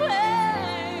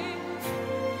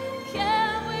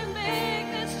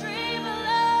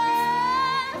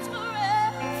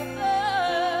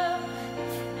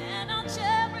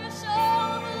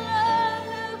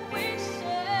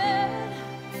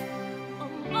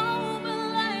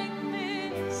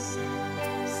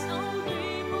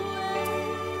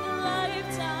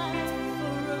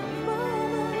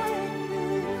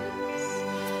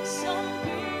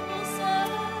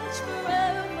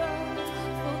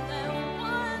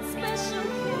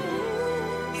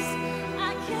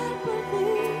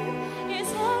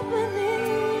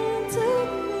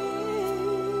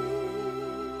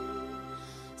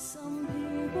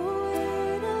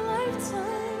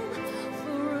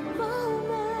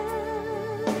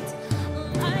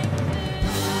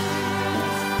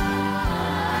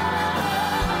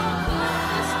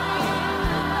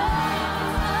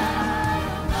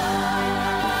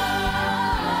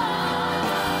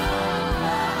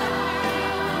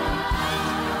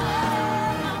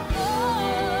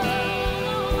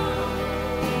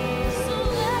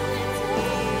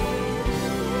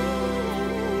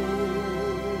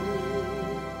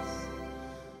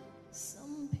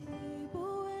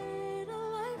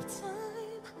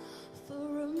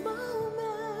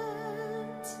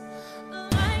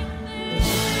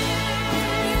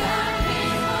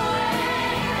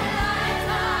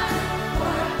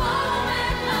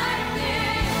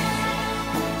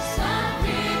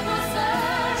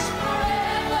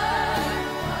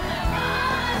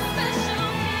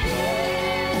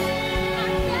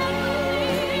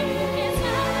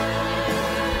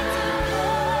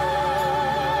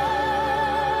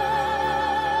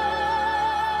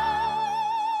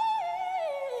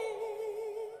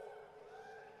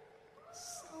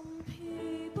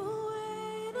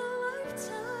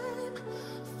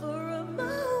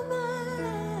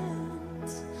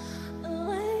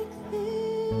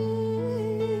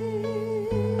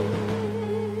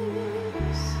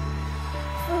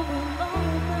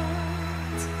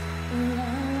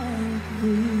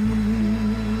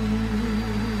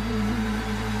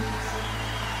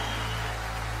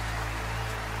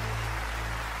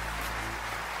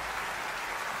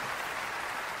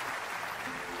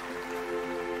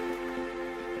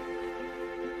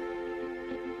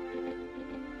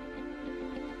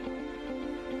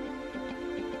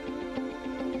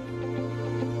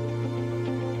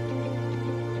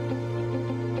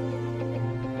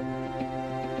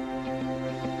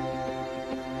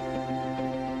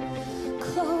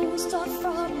start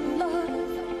from love.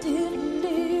 Didn't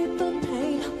need the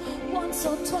pain. Once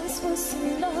or twice was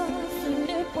enough, and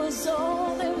it was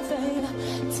all in vain.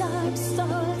 Time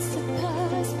starts to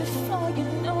pass before you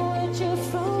know it, you're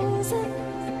frozen.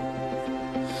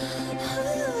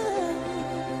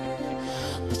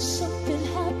 But something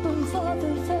happened for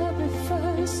the very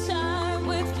first time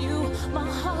with you. My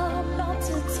heart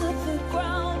melted to the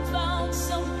ground, found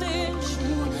something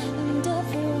true, and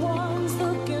everyone's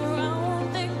looking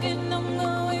around thinking I'm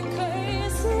going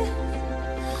crazy.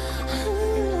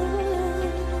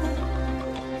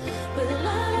 But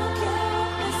I don't care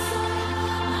what they say,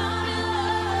 I'm in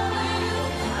love with you.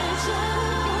 They try to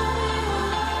pull me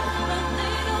away, but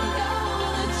they don't know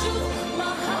the truth.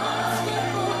 My heart's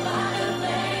crippled by the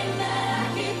pain that I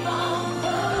keep on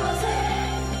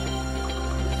closing.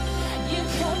 You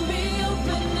cut me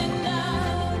open and I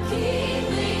keep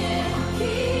bleeding,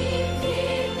 keep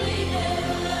bleeding.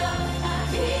 I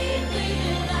keep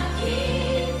bleeding, I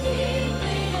keep bleeding.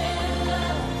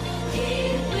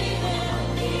 Keep bleeding,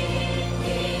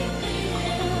 keep bleeding.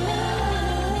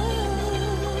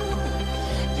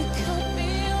 You cut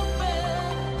me open.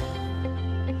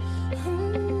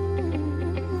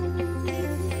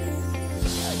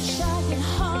 Trying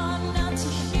hard not to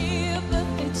hear, but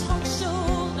they talk so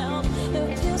loud. Their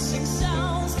piercing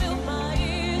sounds fill my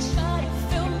ears, try to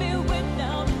fill me with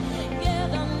doubt. Yet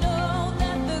I know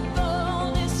that the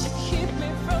goal is to keep me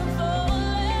from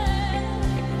falling.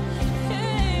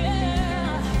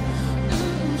 Yeah.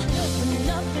 But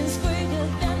nothing's greater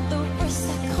than the risk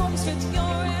that comes with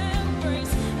your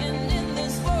embrace. And in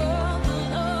this world of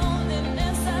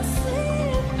loneliness, I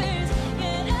see things.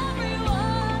 Yet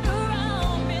everyone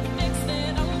around me thinks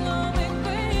that I'm going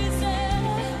crazy.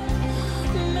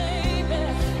 Maybe,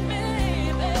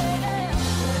 maybe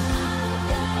I don't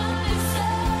care what they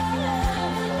say.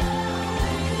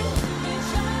 They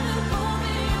try to pull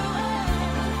me away,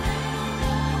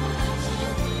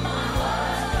 my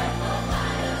heart's crippled by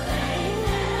the pain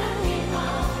that I keep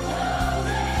on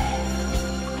closing.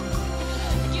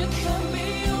 You cut me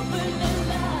open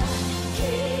and I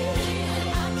keep bleeding.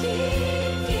 I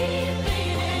keep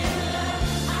bleeding.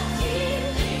 I keep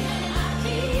bleeding. I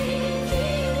keep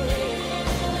bleeding.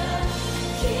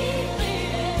 Keep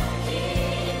bleeding.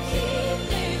 Keep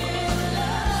bleeding.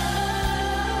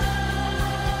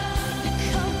 You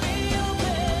cut me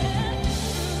open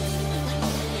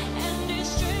and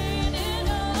it's draining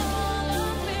all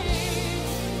of me.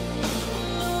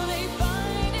 They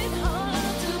find it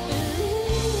hard to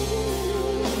believe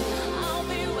I'll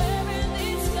be wearing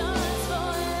these scars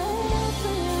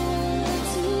forever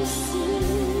to see.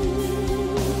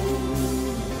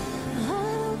 I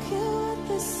don't care what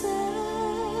they say.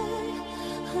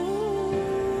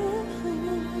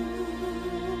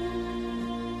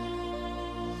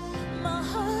 My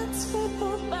heart's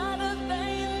crippled by the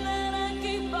pain that I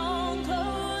keep on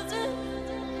closing.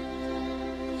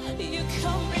 You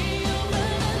cut me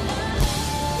open and I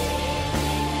keep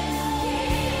bleeding. I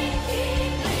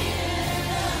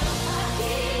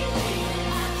keep bleeding.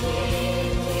 I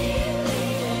keep bleeding.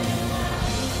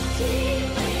 Keep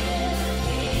bleeding.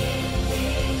 Keep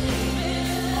bleeding.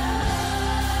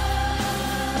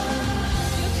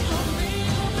 You cut me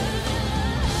open and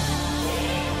I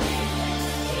keep bleeding.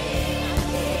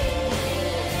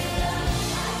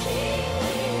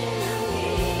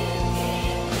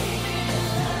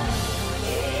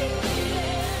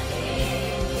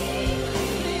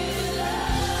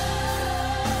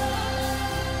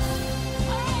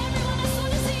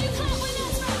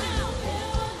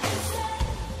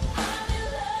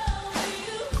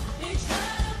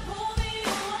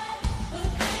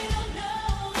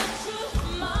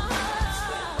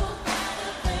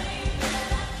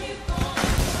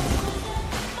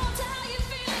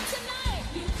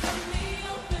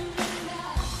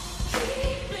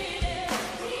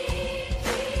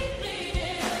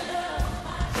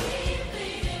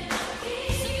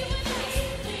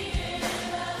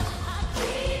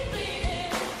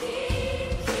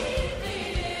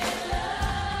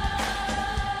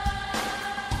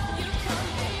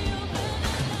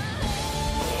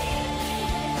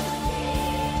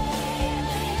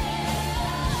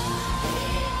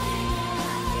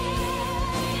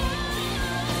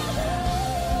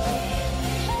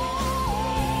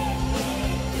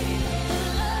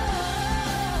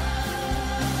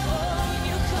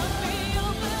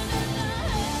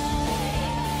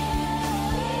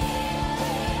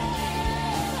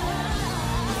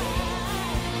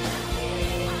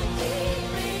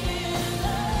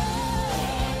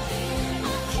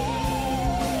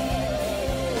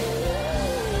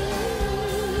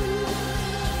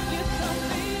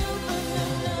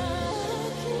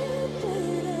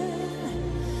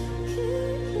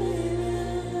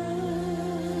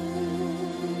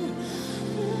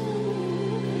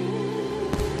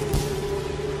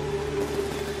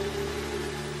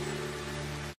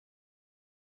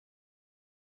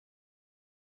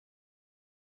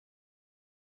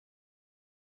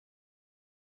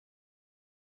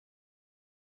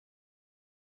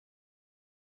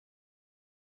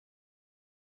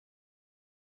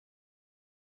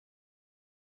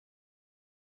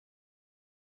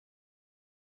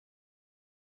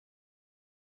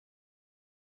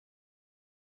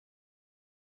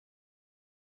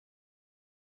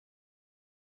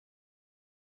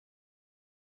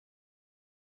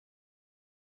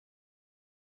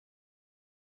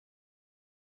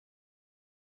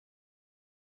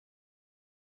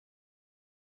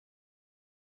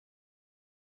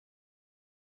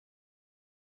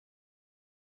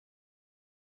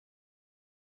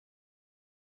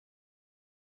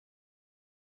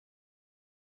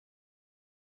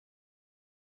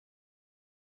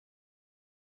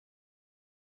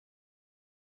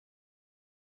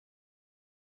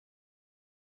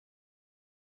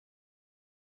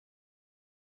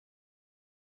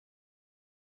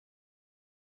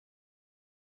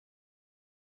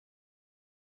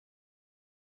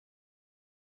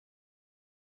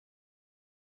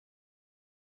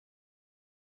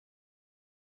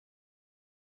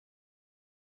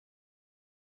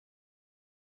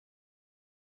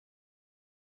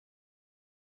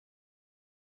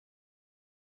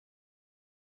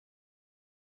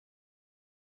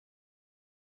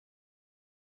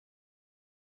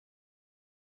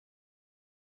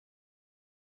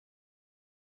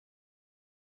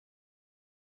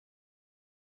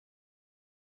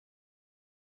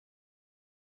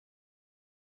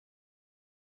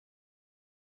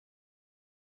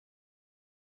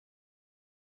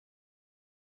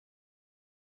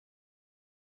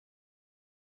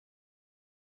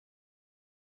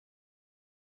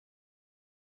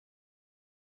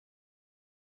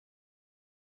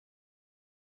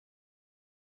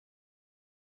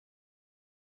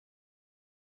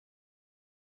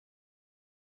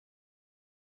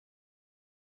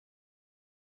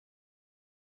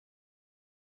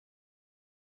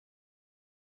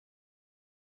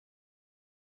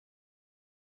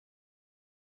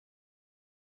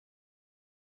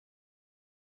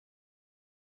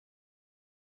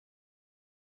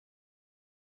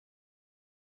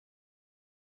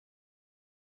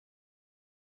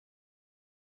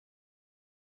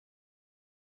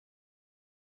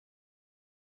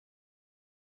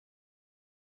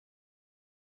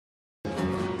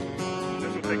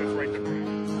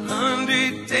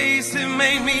 100 days have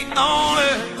made me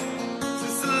older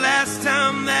since the last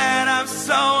time that I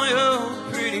saw your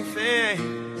pretty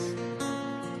face.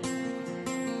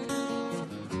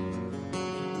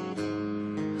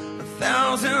 A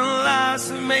thousand lies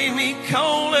have made me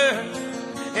colder,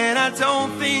 and I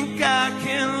don't think I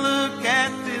can look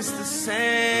at this the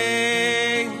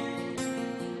same.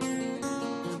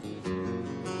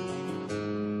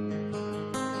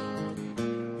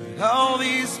 But all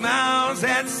these miles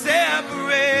that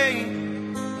separate,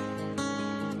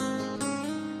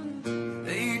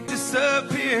 they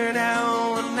disappear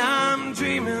now, and I'm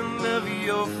dreaming of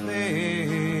your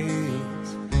face.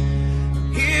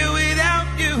 Here without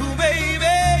you,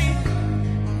 baby,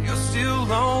 you're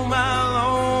still on my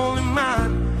lonely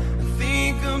mind. I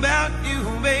think about you,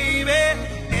 baby,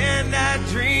 and I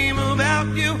dream about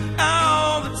you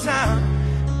all the time.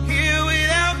 Here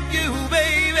without you,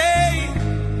 baby,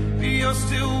 you're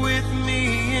still with me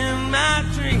in my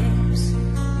dreams.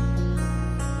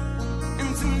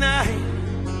 And tonight,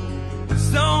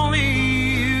 it's only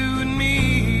you and me,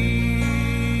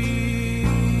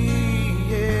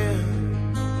 yeah.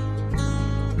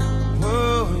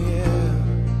 Oh, yeah.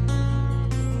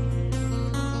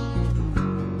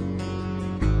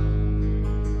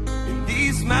 And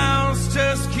these miles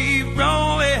just keep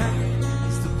rolling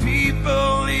as the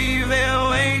people leave their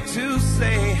way to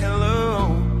say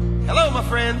hello. Hello, my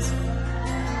friends.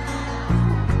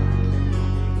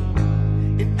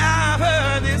 And I've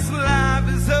heard this life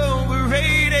is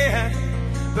overrated,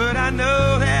 but I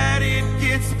know that it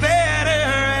gets better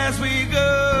as we go.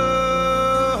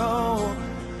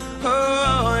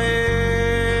 Oh, yeah.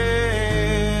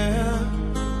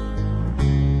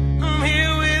 I'm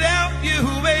here without you,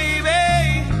 baby,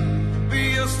 but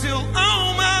you're still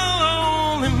on my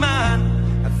lonely mind.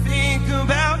 I think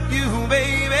about you,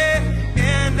 baby,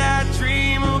 and I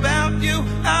dream about you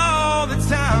all the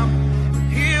time.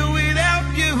 Here without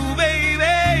you,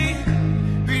 baby,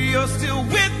 but you're still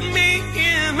with me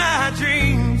in my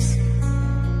dreams.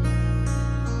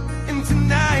 And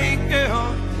tonight,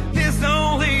 girl, there's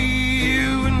only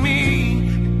you and me.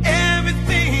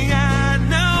 Everything I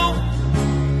know,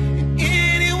 and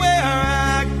anywhere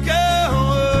I go,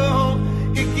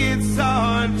 it gets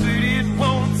hard, but it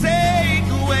won't take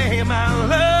away my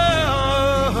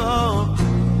love.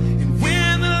 And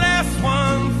when the last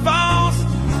one falls,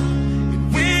 and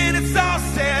when it's all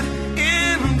said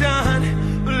and done,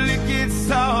 well, it gets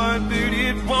hard, but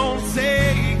it won't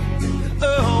take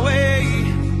away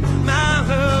my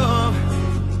love.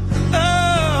 Oh,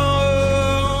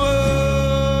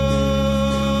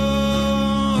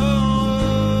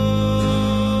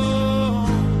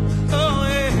 oh,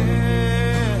 yeah.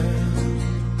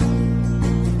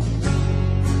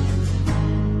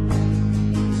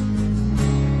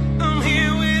 I'm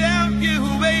here without you,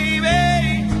 baby,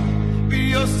 but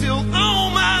you're still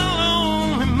on my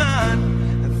lonely mind.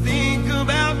 I think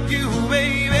about you,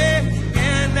 baby,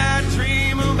 and I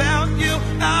dream about you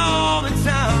all the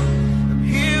time. I'm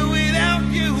here without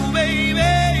you,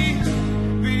 baby,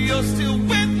 but you're still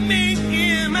with me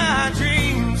in my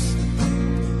dreams.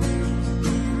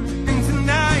 And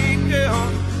tonight, girl,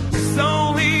 it's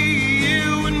only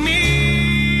you and me,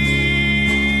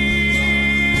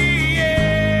 yeah.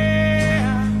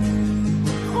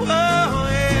 Oh,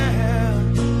 yeah.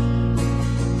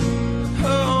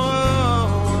 Oh,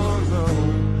 no,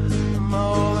 I'm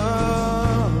all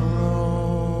alone.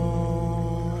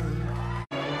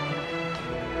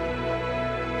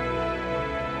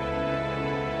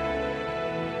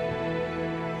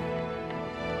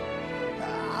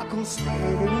 I can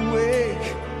stay awake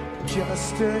just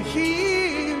to hear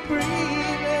you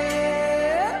breathing.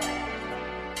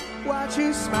 Watch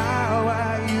you smile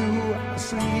while you are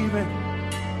sleeping,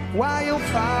 while you're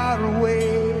far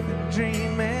away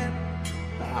dreaming.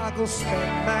 I could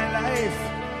spend my life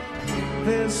in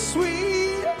this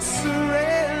sweet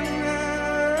surrender.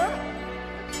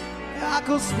 I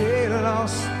could stay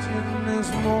lost in this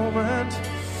moment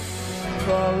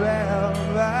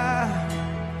forever.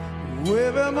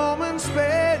 Every moment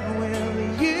spent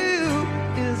with you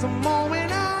is a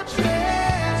moment I'll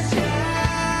treasure.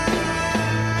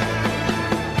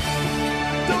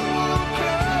 Don't wanna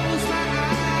close my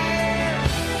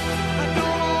eyes, I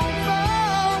don't wanna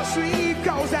fall asleep,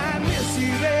 'cause I miss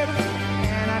you, baby,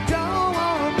 and I don't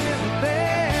wanna miss a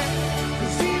thing.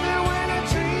 'Cause even when I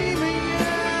dream of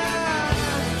you,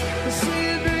 the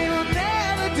sweet dream will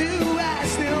never do. I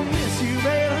still miss you,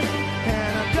 baby,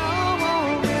 and I don't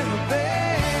wanna miss a thing.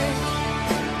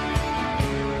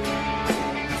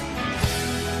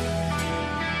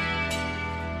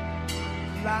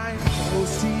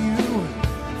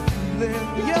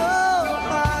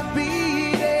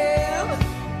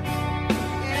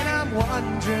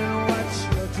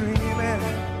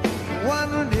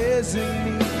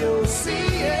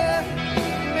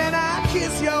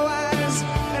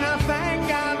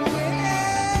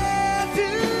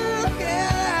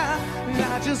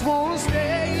 just wanna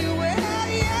stay with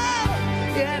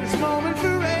you in this moment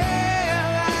forever.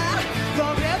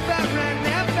 Forever and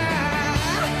ever.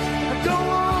 I don't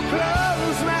wanna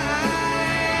close my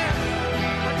eyes.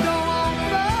 I don't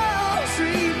wanna fall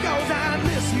asleep 'cause I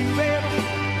miss you, baby.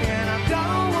 And I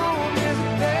don't wanna miss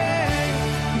a thing.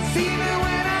 'Cause even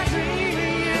when I dream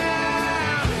of you,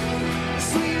 the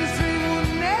sweetest dream will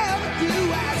never do.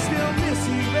 I still miss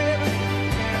you, baby.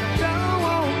 And I don't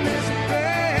wanna miss a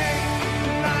thing.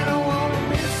 And I don't wanna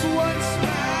miss one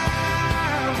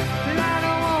smile. And I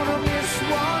don't wanna miss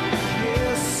one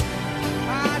kiss.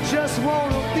 I just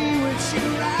wanna be with you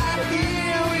right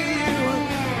here with you,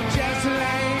 just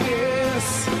like this.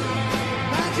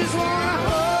 I just wanna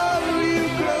hold you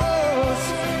close,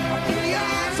 feel your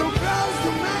eyes so close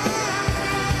to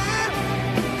mine,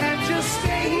 and just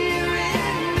stay here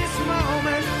in this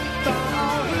moment for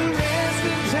all the rest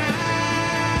of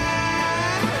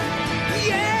time.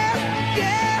 Yeah,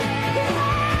 yeah,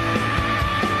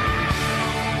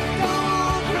 don't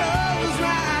wanna close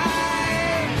my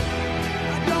eyes.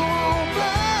 I don't wanna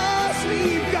fall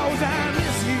asleep 'cause I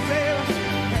miss you, baby.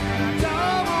 And I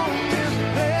don't wanna miss a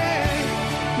thing.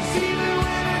 'Cause even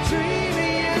when I dream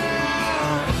of you,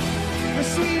 the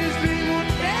sweetest dream will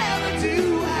never do.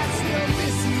 I still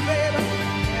miss you, baby.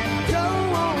 And I don't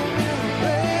wanna miss a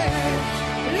thing.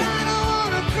 And I don't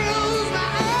wanna close my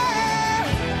eyes.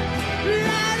 And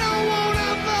I don't wanna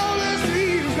fall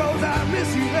asleep 'cause I miss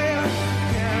you, baby.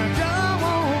 And I don't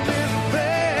wanna miss a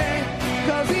thing.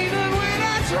 'Cause even when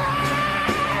I try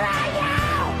right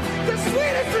now, the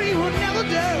sweetest dream will never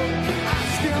do. I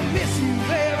still miss you,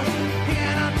 baby.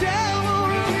 And I don't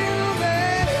wanna miss a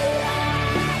thing.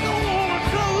 I don't wanna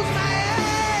close my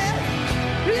eyes.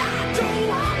 I don't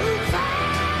wanna fall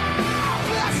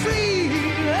asleep.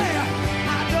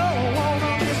 I don't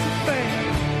wanna miss a thing.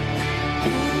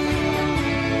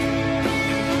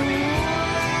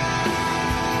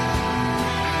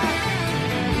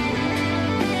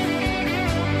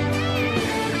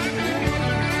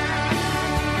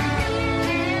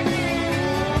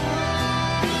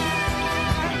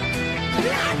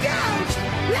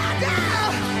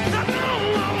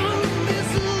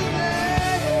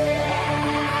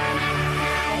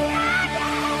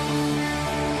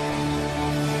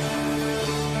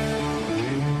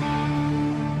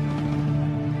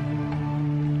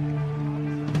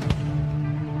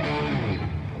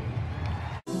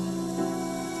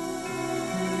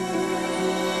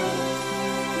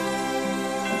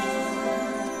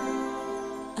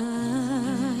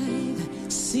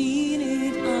 I've seen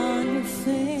it on your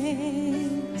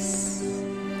face.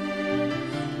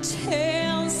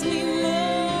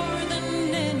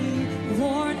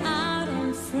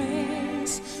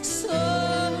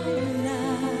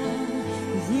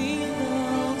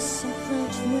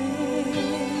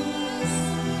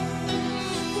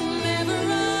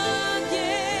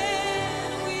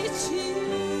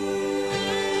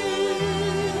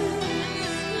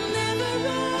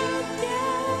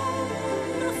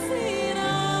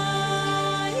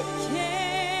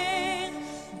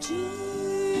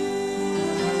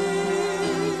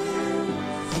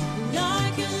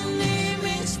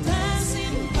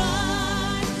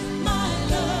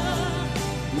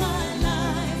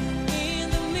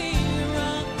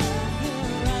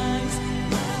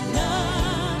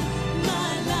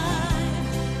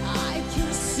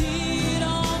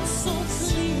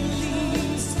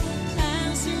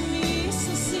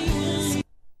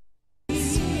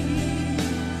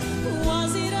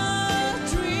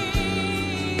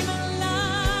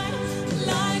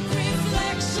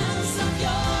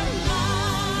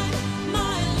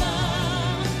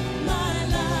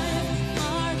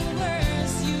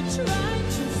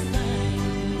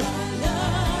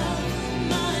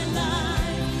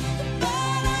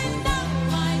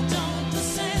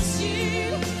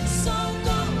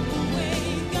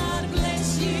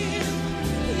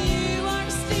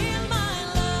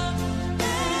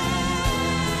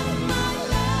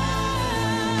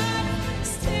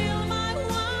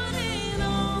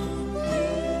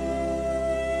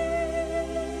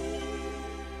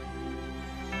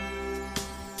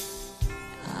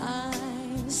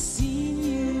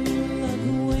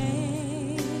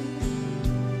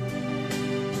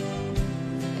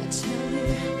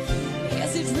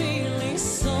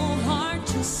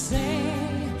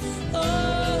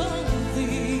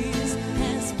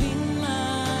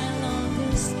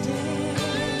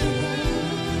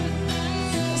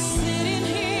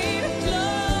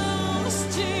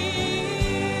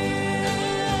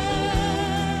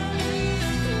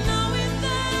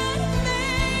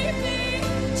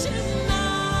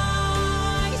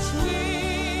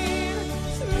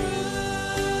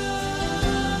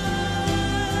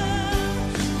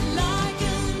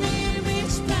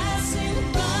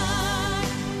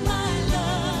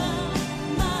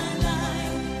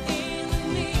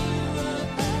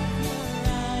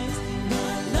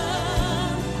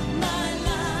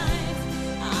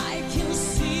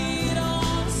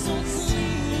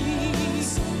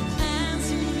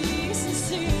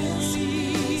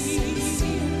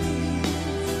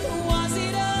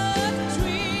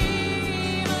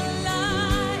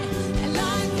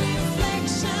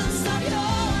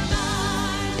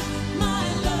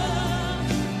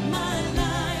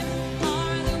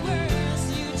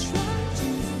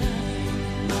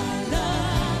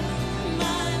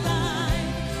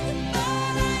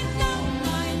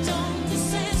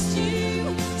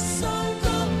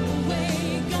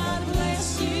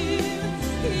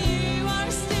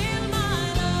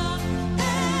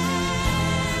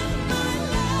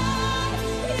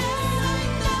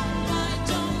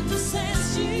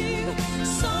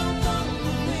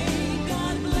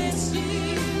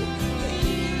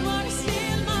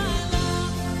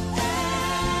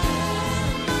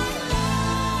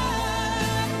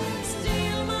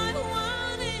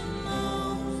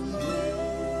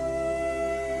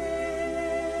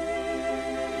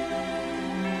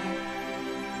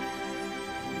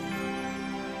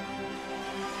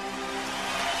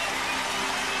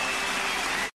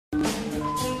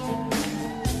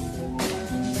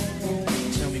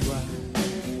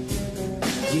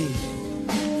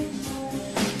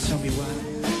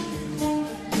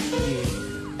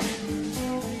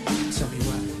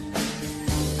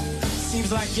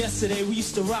 like yesterday, we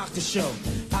used to rock the show.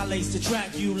 I laced the track,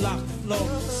 you locked the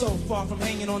flow. So far from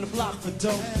hanging on the block for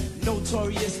dough.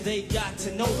 Notorious, they got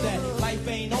to know that life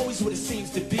ain't always what it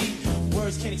seems to be.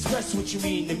 Words can't express what you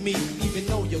mean to me. Even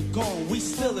though you're gone, we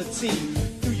still a team.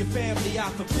 Through your family, I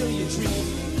fulfill your dream.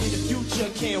 In the future,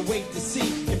 can't wait to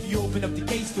see if you open up the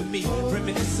gates for me.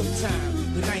 Reminisce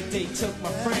sometime, the night they took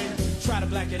my friend. Try to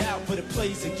black it out, but it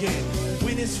plays again.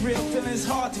 When it's real, feeling's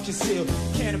hard to conceal.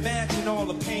 Can't imagine all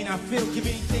the pain I feel. Give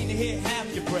anything to hear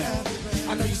half your breath.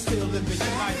 I know you still living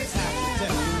your life is half the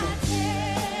death.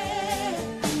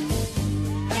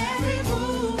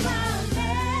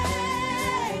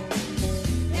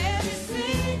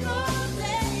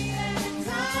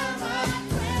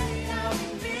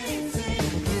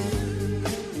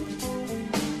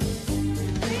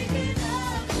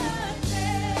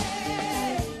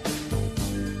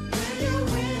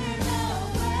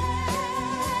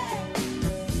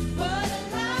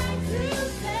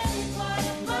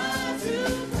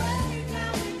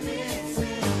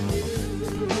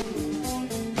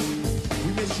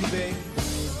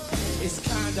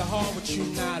 Hard with you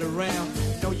not around.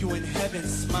 Know you in heaven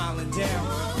smiling down,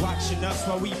 watching us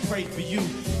while we pray for you.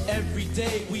 Every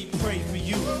day we pray for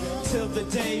you, till the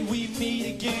day we meet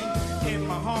again. In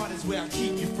my heart is where I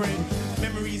keep you, friend.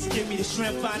 Memories give me the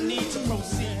strength I need to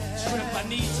proceed, strength I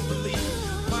need to believe.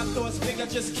 My thoughts big, I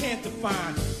just can't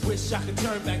define. Wish I could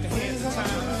turn back the hands of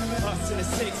time. Us in the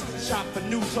six, shop for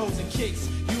new clothes and kicks.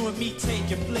 You and me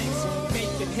taking flicks,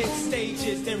 making hit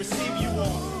stages they receive you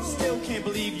on. Still can't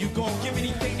believe you gon' give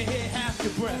anything to hear half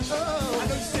your breath. I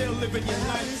know you still living your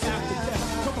life after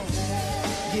death. Come on,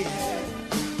 yeah.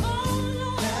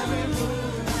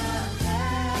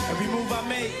 Every move I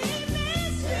make,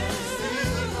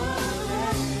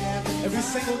 every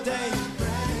single day,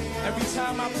 every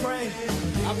time I pray,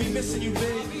 I'll be missing you,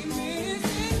 baby.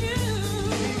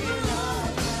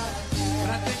 When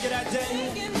I think of that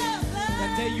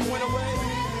day you went away.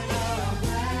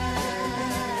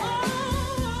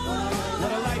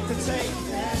 What a life to take,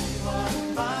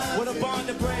 what a bond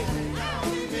to break.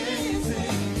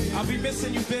 I'll be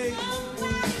missing you, babe.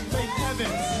 Faith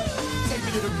Evans, take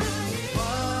me to the bridge.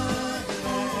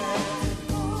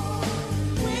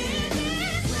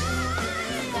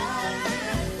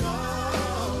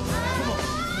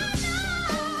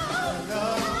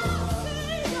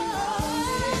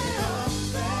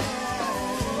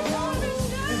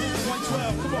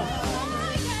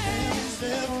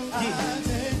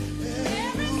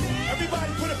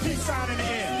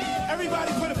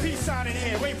 Sign in the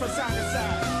air, wait for sign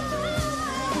inside.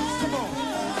 Come on,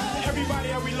 everybody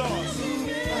that we lost.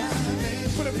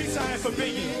 Put a peace sign in for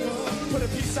Biggie. Put a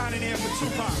peace sign in there for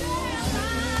Tupac.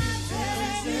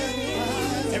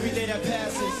 Every day that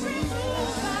passes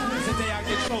is the day I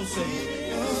get closer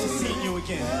to seeing you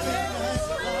again.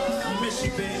 We miss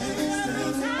you, babe.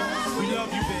 We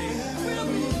love you, babe.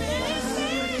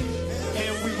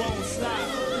 And we won't stop,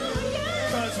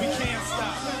 cause we can't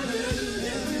stop.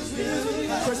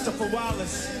 Christopher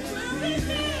Wallace,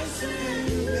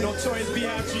 Notorious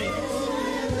B.I.G.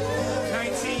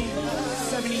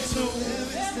 1972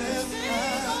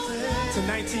 to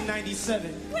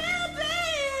 1997.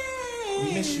 We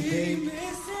miss you, babe.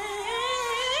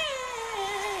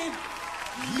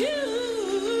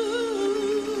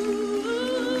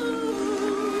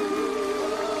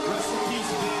 Rest in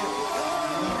peace, babe.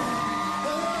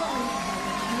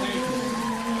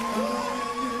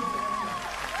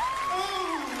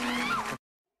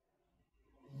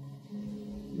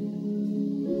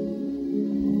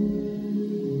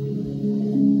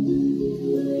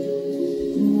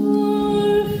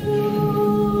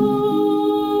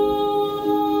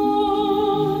 Oh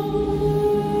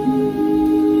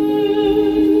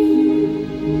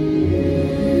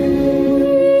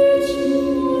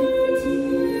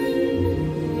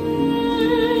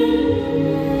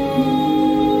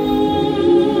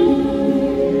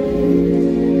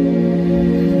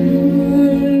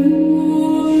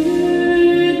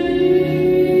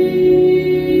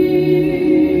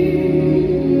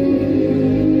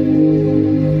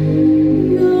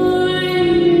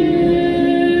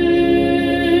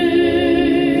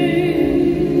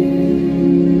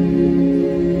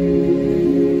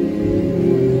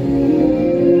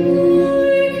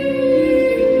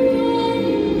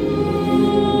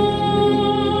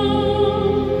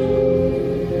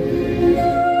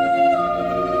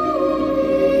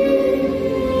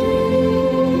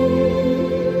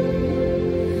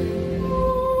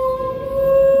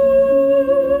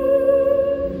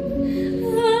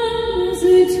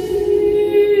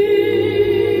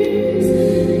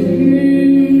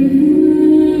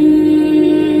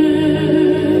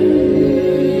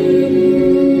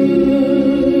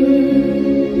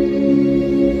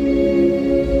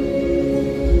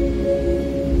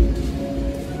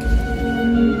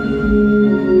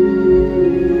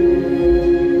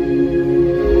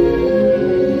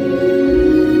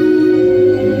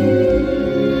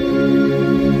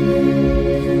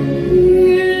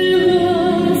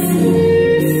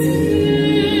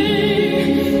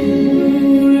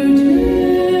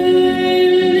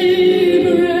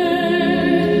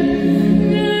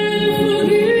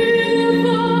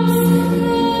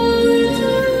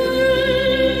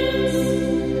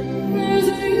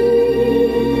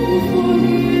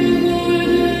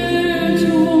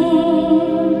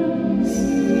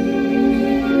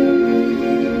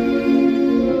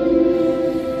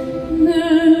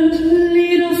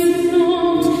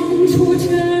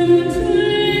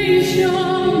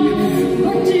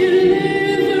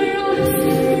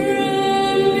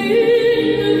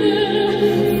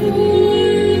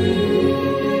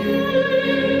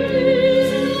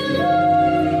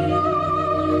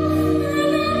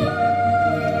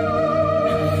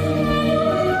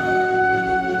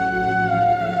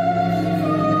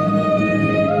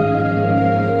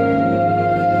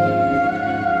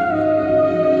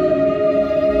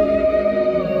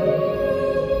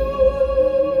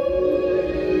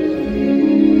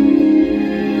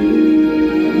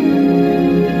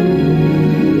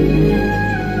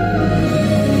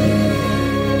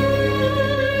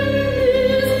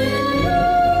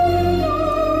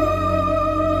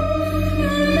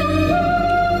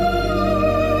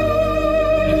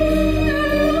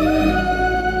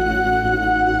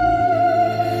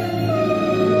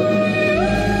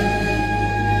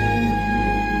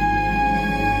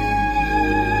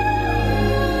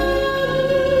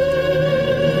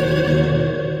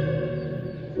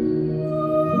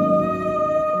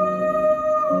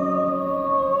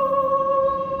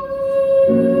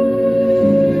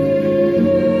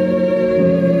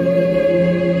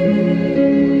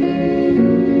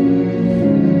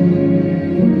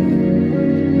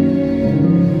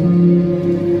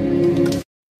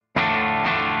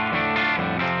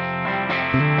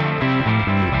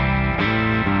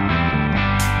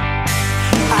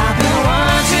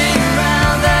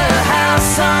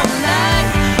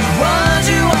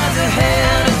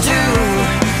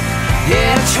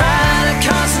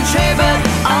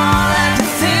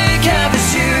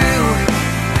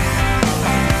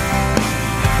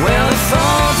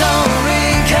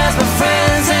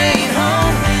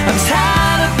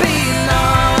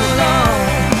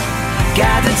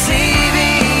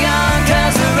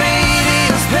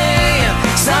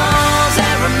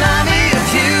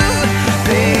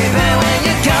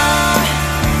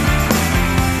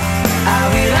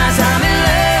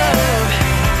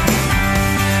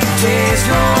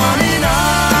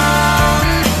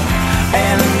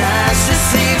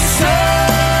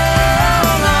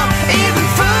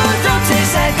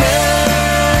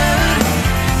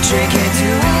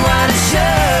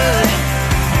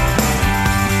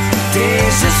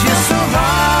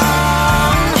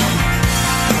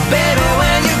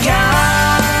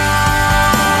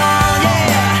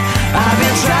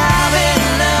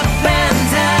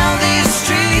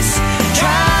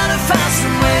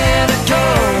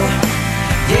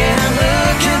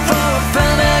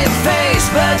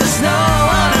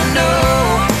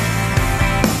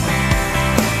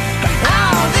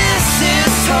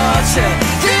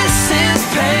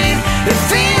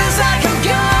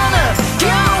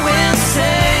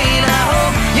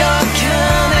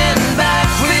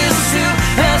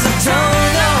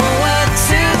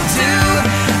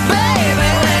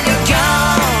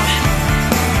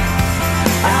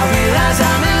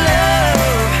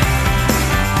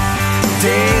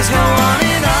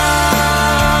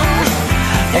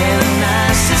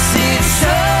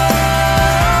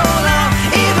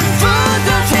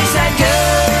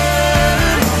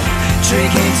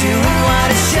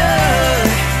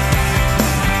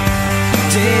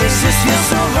just feels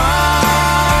so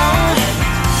wrong,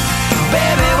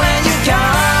 baby, when you're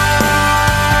gone.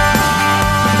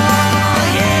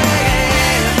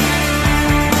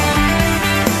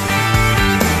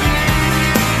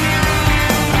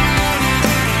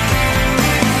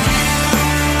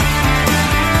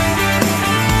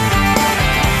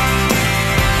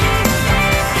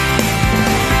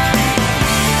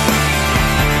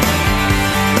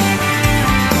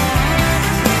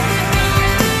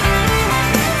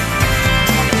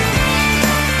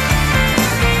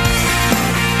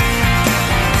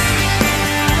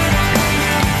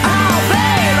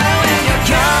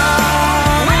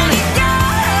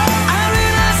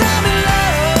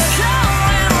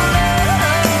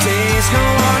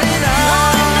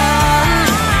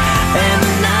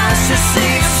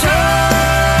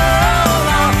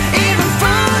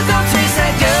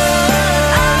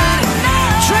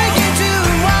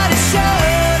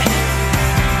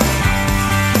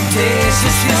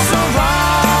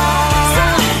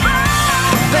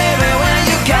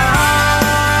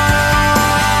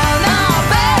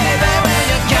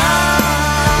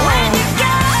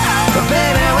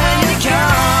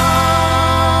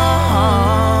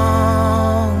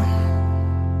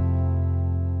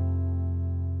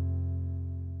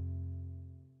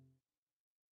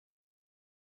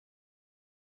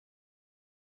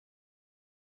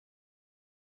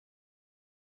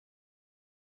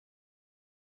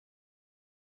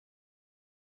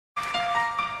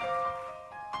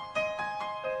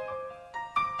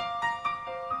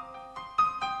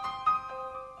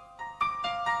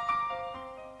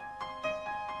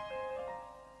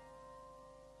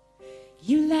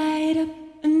 You light up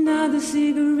another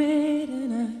cigarette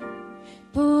and I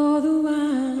pour the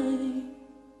wine.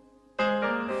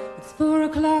 It's 4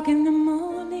 o'clock in the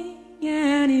morning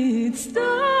and it's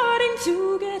starting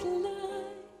to get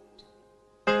light.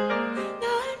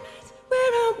 Now I'm right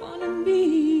where I wanna be,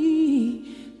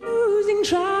 losing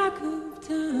track of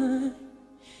time.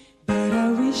 But I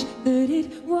wish that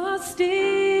it was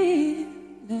still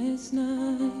last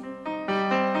night.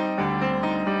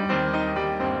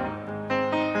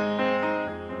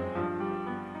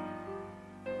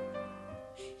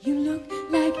 You look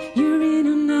like you're in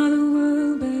another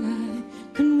world, but I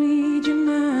can read your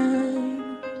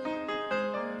mind.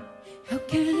 How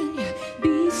can you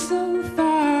be so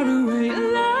far away,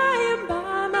 lying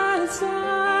by my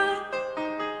side?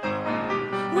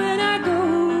 When I go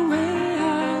away,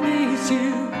 I'll miss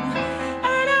you,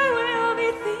 and I will be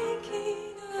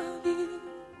thinking of you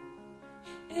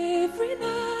every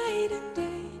night and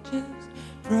day. Just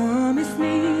promise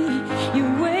me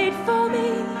you'll wait for me,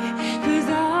 'cause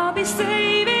I'll be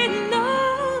saving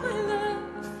all my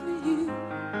love for you,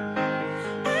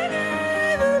 and I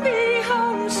will be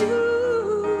home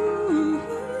soon.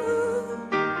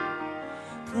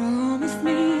 Promise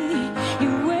me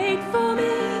you'll wait for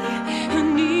me. I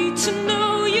need to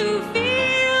know you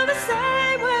feel the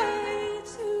same way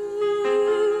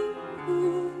too.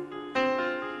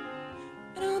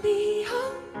 And I'll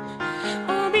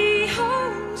be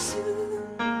home soon.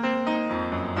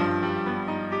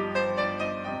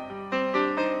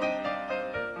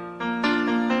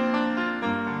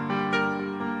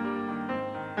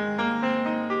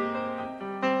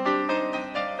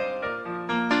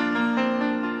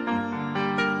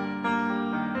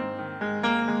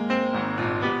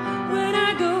 When I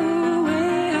go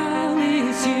away, I'll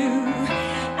miss you,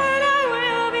 and I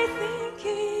will be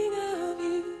thinking of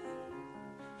you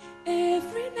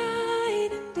every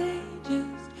night and day.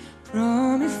 Just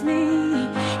promise me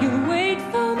you'll wait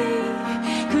for me,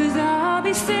 'cause I'll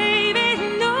be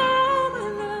saving all my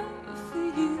love for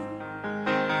you,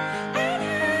 and I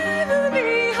will be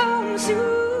home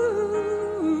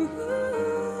soon.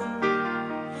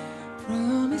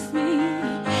 Promise me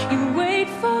you'll wait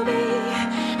for me.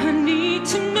 I need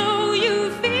to know you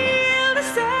feel the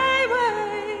same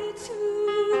way too.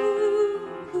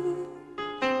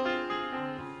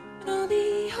 And I'll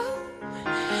be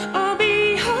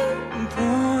home.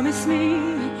 Promise me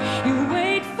you'll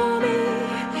wait for me,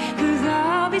 'cause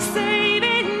I'll be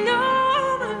saving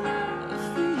all my love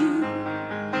for you,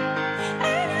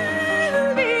 and I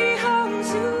will be home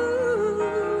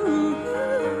soon.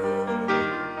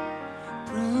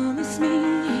 Promise me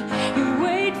you'll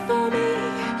wait for me.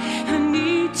 I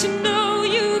need to know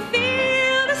you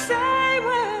feel the same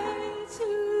way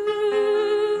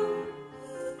too.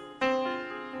 And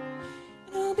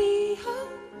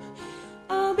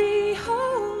I'll be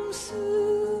home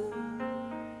soon.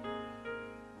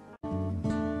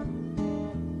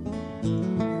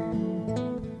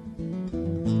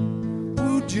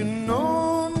 Would you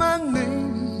know my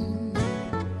name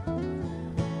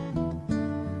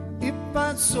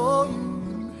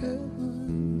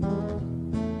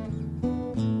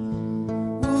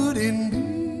wouldn't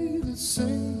be the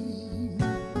same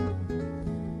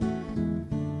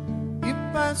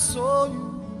if I saw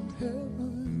you in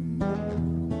heaven.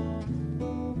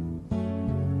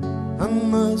 I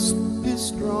must be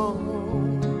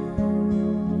strong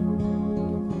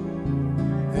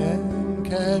and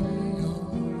carry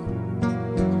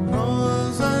on,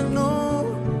 'cause I know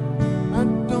I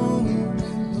don't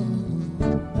belong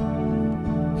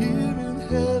here in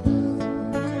heaven.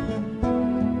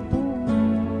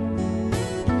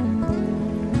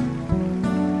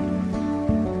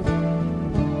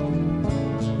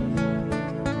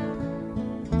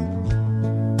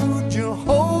 Would you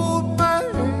hold my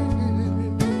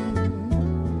hand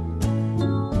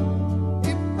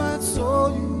if I saw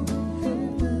you in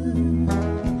heaven?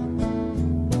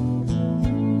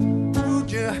 Would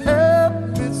you help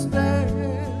me stand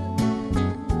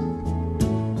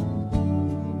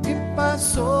if I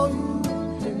saw you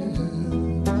in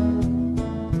heaven?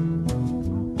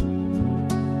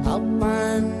 I'll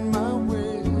find my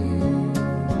way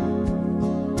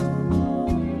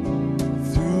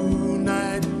through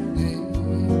night and day,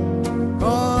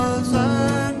 'cause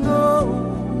I know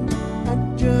I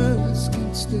just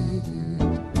can't stay in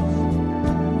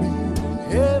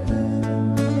heaven.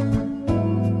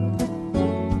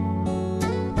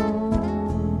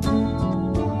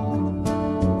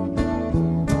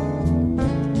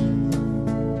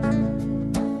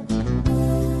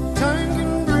 Time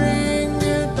can bring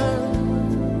me down,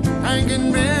 time can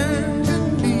bend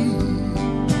me.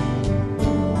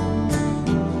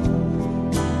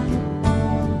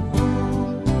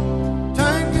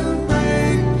 Time can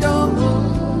break your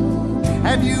heart.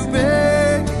 Have you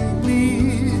begging me,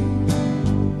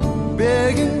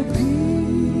 begging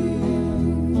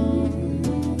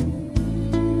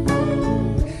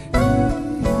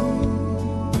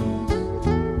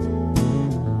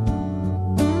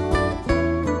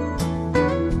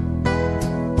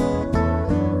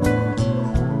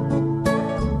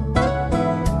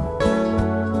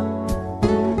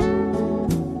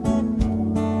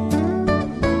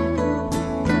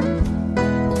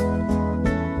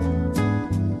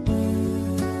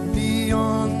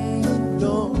beyond the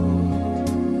dawn?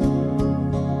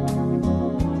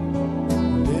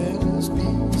 There's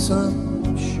peace,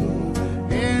 I'm sure,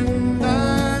 and I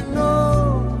know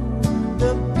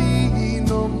there'll be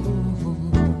no more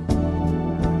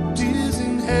tears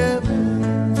in heaven.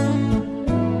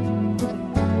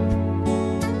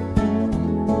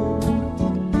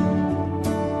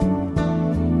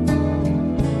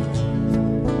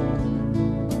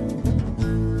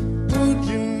 Would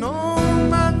you know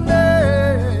my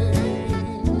name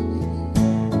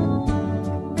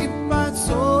if I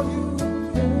saw you in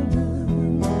heaven?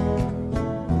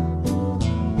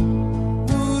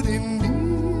 Would it be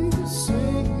the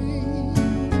same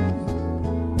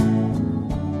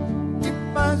if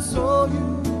I saw you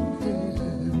in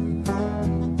heaven?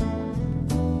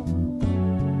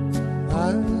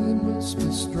 I must be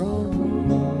strong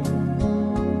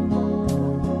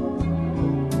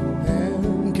and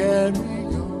carry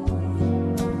on,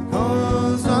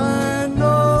 'cause I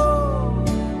know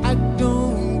I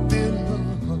don't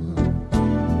belong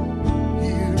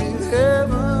here in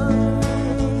heaven.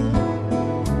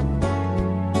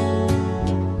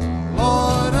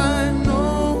 Lord, I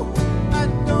know I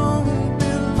don't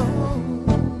belong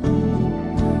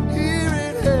here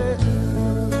in heaven.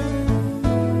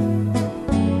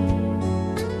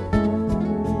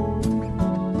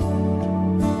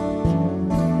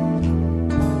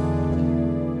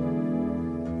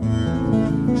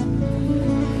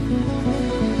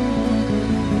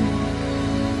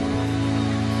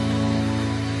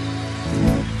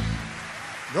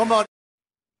 Come on.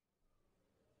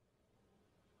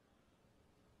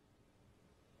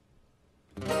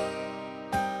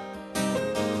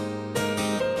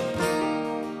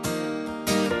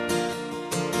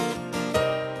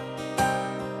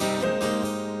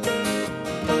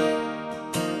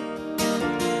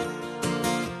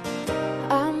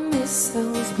 I miss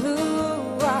those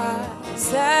blue eyes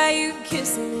that you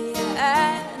kissed me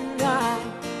at night.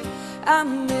 I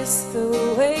miss the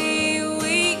way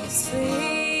we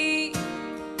sleep,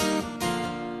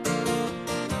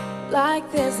 like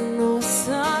there's no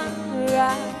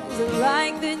sunrise,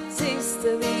 like the taste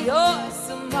of your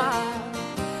smile.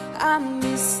 I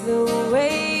miss the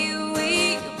way we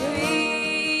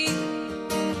breathe,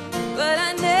 but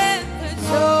I never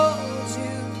told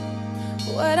you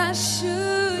what I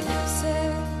should have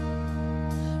said.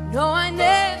 No, I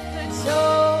never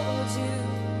told you,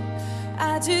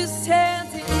 I just had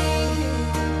to leave you.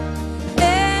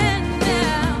 And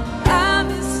now I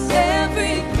miss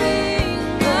everything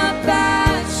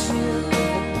about you.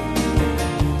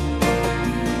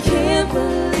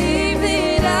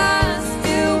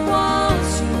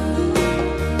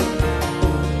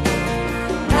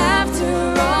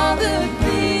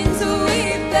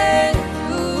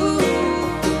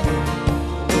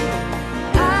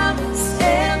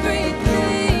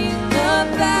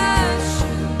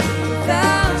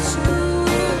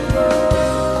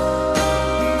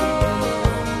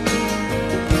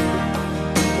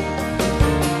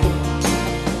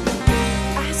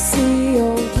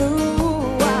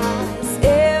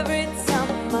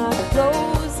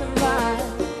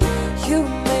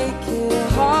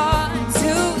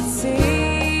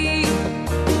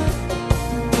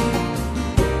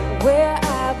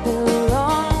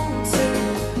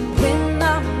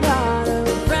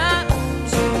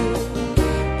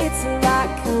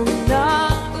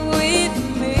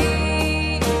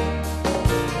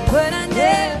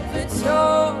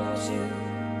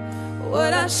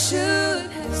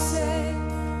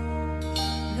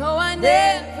 No, I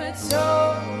never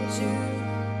told you.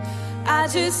 I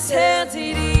just held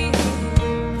it in.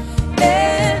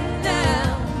 And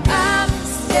now I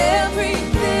miss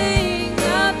everything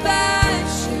about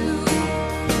you.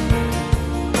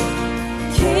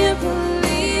 Can't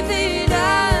believe that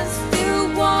I still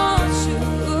want you.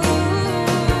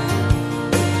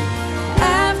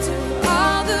 After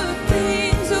all the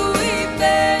things we've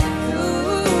been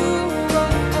through,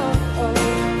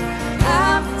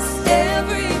 I miss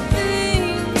everything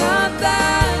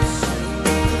about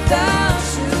you, without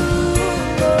you.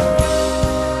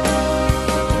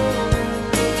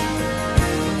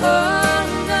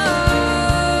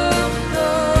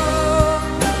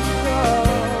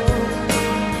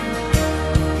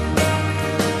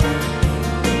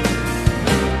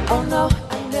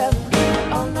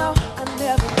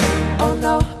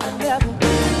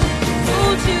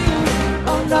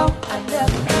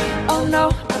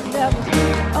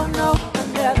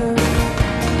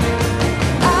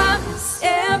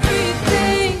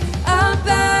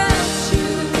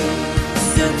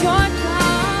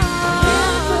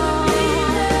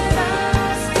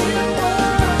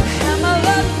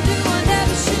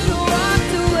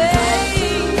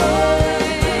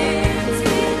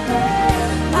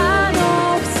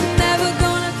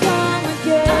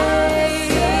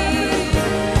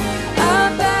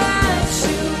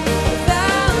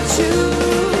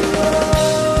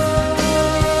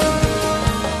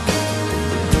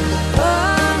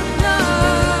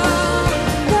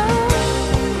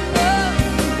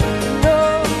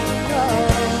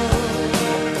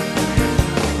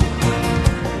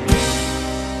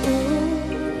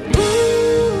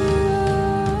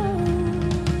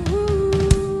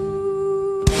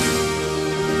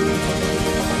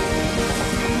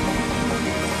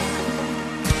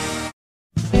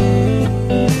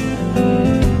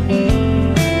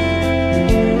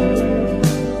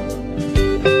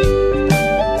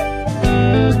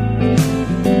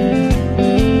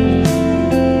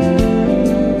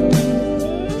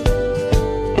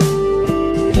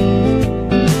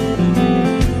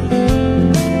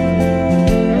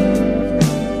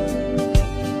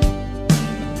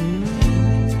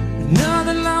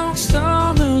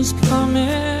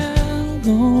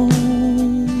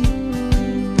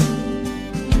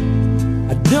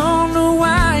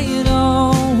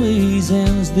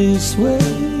 This way,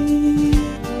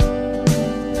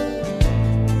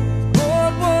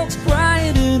 boardwalk's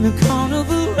quiet in the corner of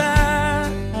the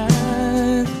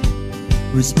ride,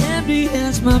 we're as empty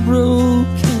as my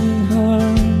broken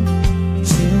heart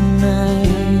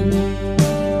tonight.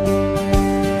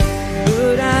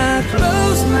 But I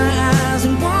close my eyes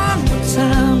and one more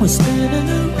time we're spinning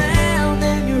around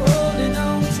and you're holding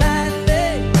on tightly.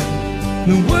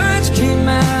 The words came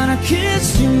out, I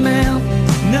kissed your mouth.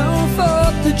 No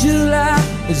 4th of July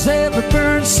has ever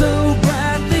burned so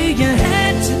brightly. You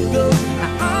had to go,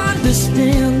 I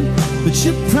understand, but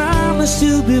you promised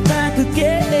you'll be back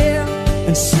again.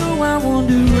 And so I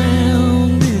wander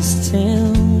around this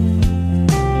town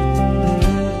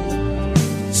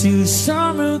till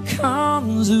summer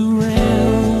comes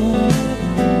around.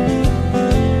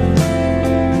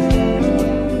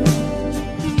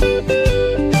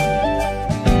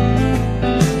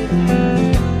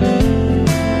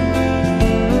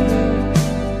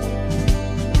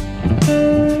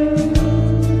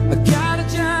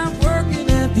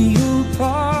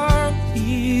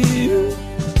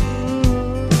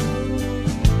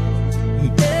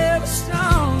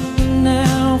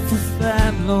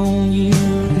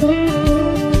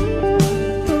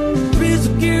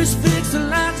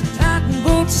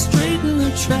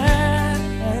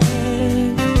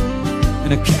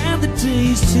 And I count the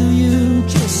days till you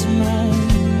kiss mine.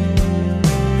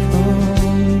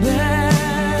 Come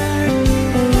back.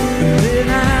 And then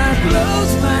I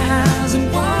close my eyes and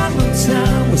one more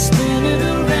time we're spinning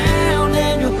around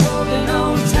and you're holding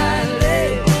on tightly.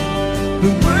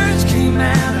 The words came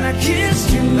out and I kissed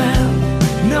your mouth.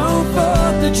 No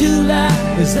 4th of July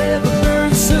has ever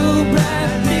burned so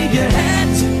brightly. You had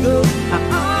to go, I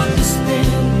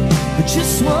understand, but you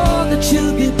swore that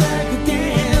you'd get back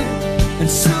again. And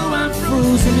so I'm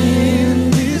frozen in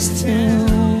this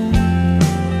town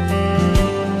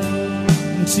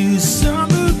until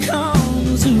summer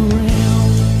comes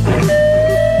around.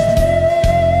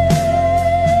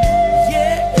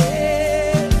 Yeah.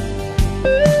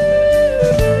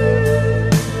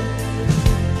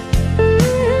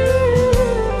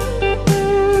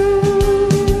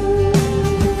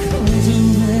 Comes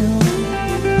around.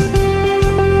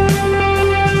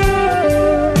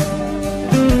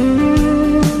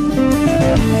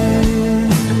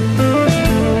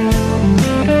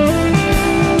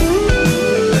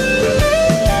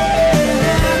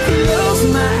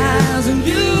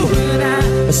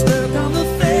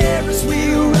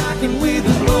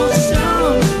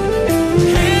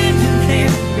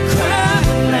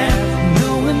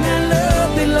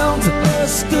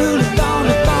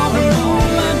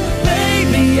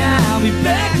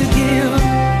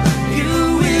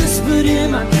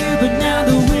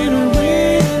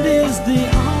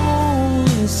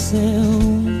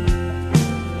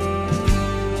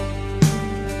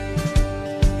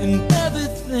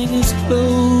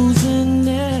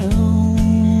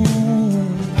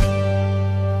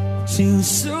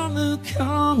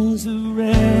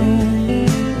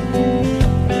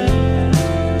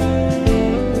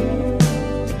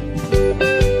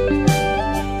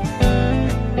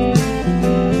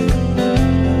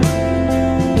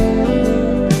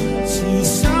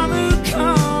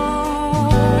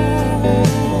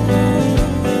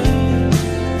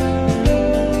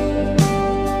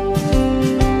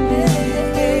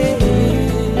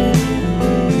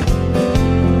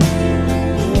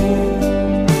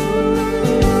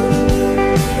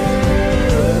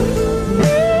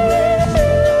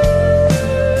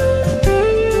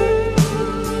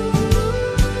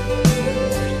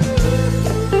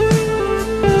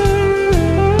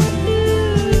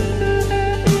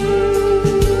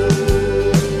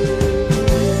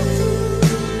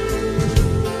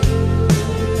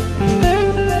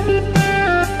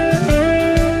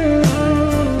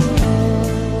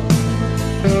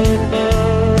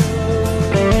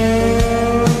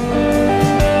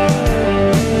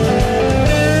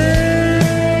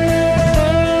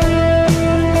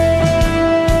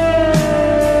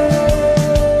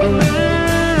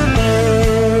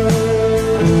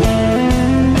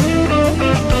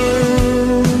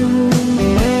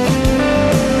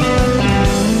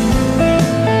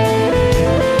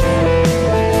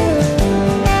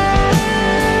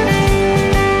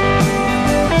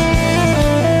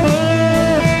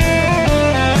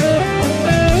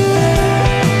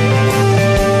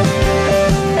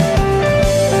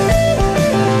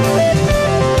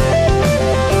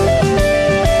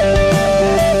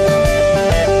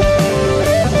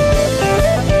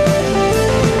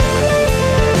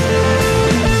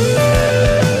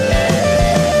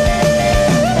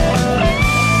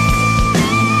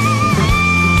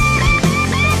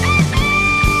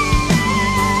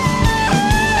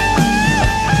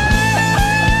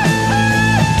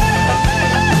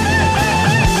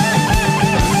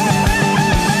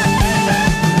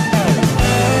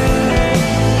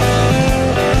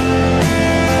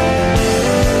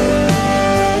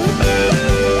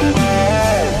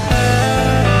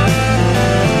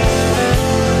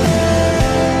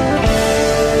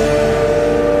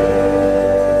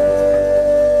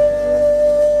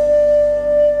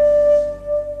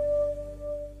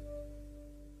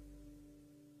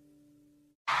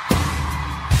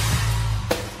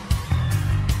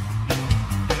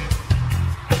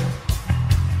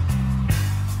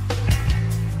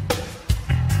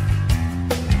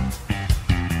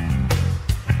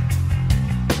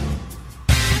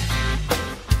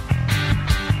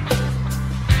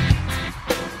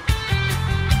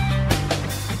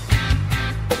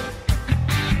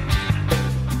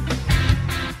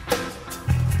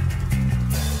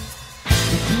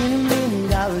 In a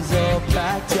minute I was all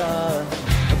packed up.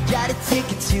 I've got a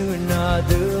ticket to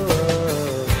another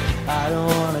world. I don't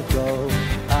wanna go,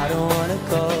 I don't wanna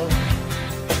go.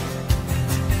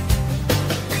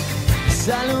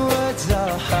 Silent words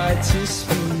are hard to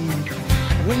speak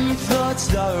when your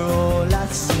thoughts are all I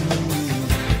see.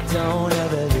 Don't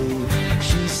ever leave,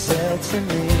 she said to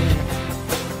me.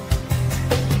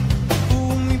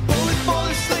 Ooh, we both fall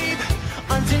asleep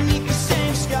underneath the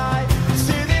same sky,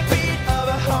 to the beat of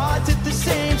our hearts at the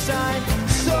same time.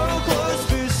 So close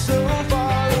but so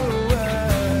far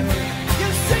away. You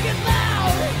sing it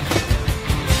loud.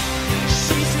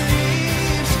 She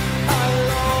sleeps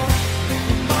alone.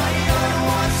 My heart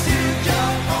wants to go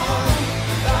home.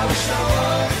 I wish I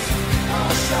was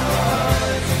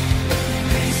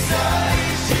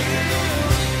beside you.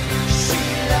 She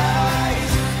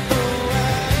lies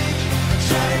awake,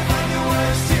 trying to find the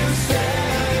words to say.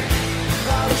 I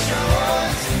wish I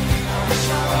was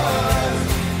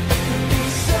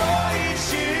beside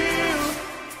you.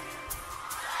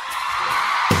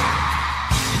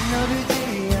 Another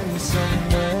day and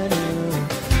somewhere new.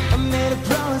 I made a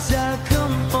promise that I'd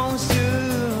come home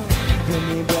soon. Bring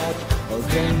me back, oh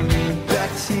bring me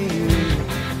back to you.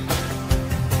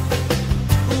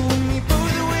 When we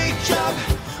both wake up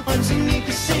underneath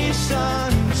the same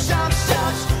sun, stop,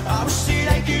 stops, I wish that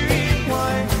I could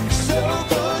rewind. So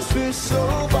close but so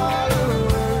far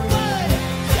away.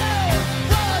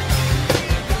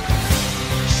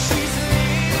 She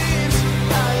sleeps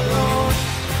alone.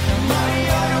 My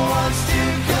heart wants to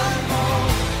come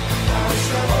home. I wish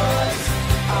I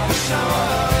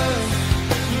was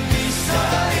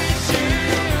beside you.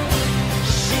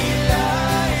 She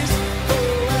lies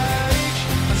awake,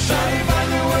 I'm trying to find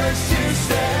the words to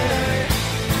say.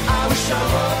 I wish I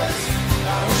was.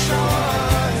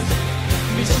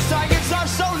 Because targets are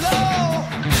so low.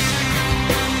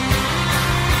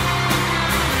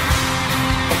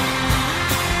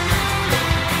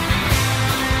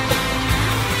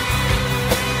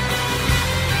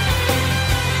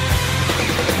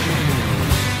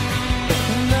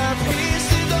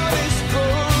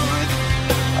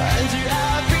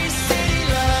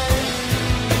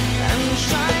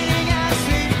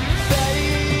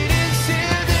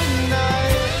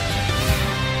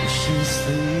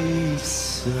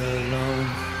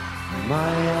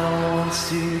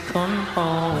 To come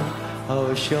home, I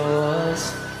wish I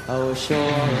was.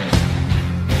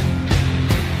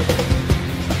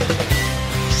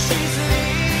 She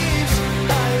sleeps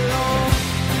alone,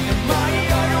 and my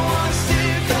heart wants to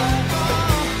come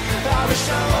home. I wish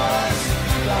I was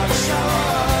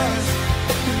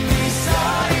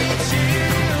beside you.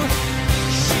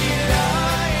 She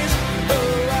lies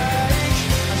awake,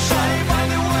 I'm trying to find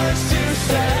the words to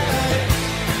say.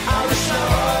 I wish I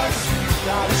was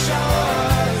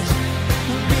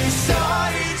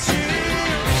beside you.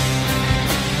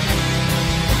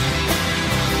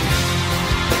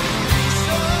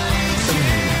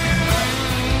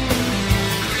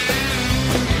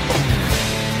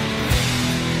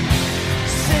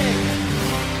 Sing,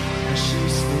 and she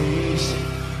sleeps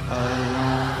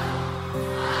alone.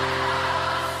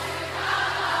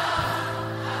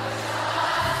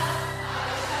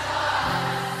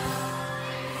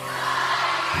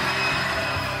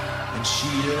 And she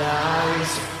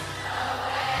lies.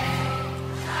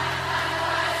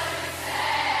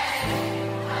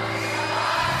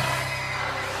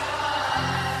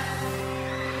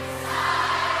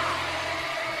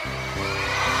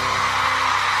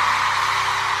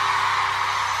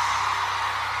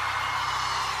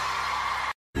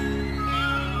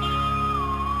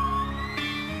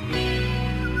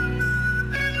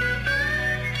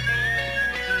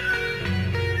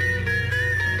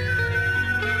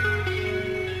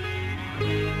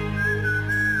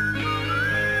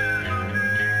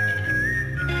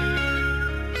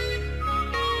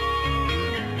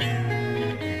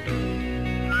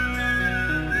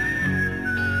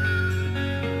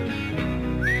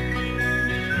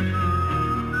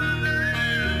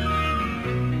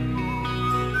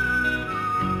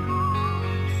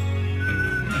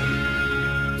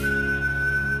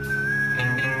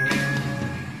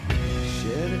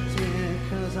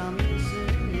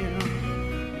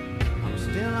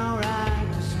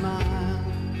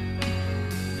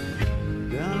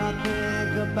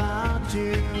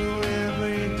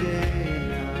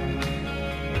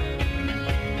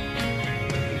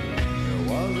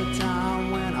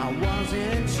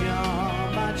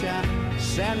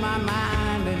 set my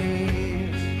mind at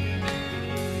ease.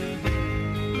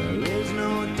 There is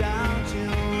no doubt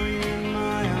you're in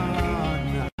my heart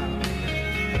now.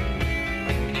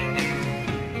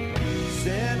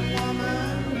 Said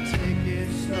woman, take it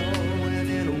slow.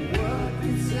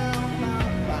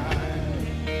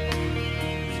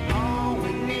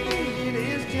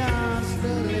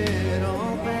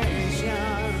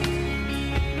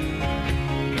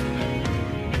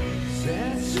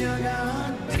 should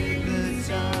I take the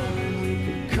time we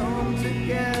could come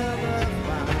together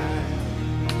fine.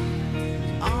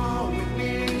 All we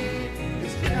need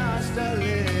is just a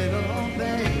little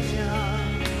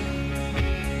patience.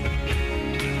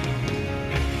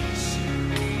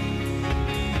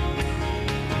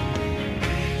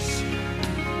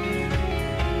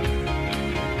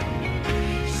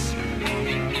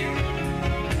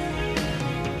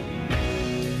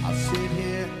 I'll sit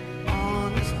here on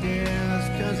the stairs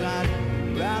 'cause I'd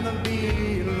rather be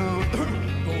alone.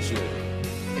 Bullshit.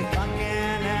 If I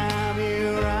can't have you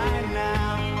right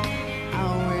now,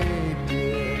 I'll wait,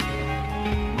 dear.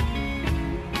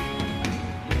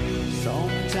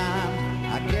 Sometimes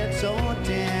I get so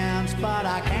tense, but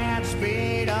I can't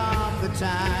speed up the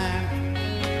time.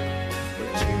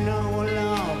 But you know,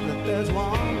 love, that there's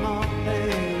one more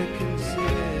thing to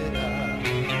consider.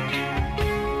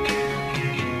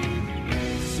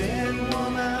 Said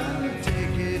woman,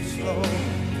 take it slow,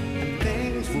 and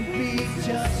things will be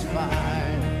just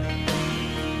fine.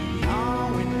 All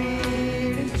we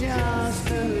need is just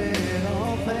a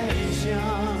little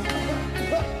patience.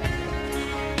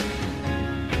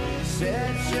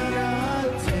 Said should I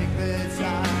take the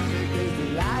time because the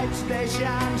lights they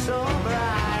shine so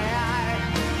bright.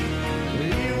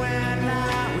 You and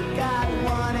I, we got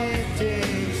what it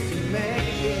takes to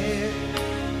make it.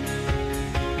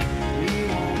 We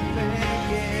won't make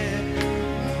it.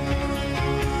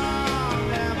 I'll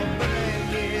never break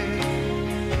it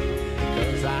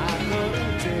 'cause I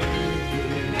couldn't take it.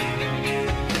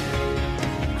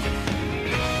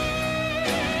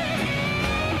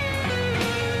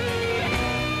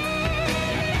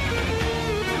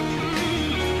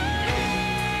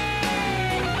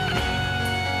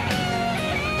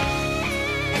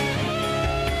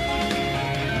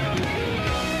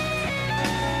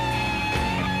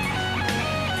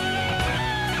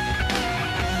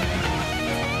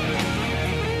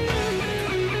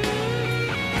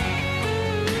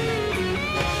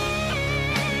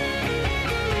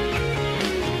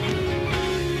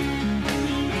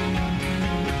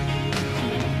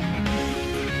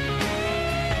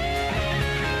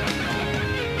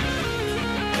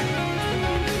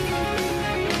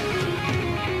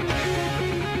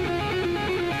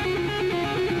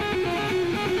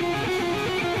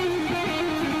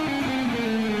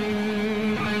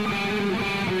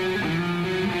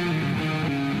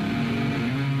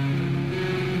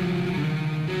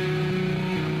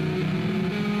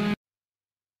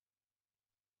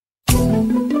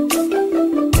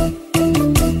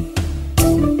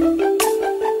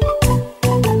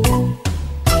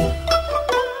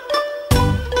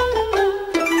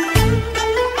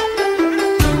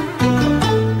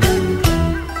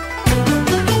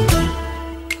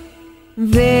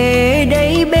 Về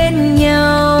đây bên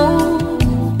nhau,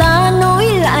 ta nối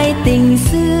lại tình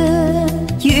xưa,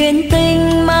 chuyện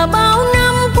tình mà bao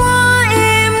năm qua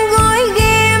em gói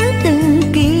ghém từng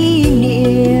kỷ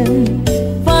niệm.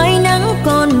 Phai nắng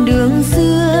con đường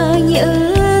xưa,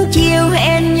 những chiều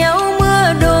hẹn nhau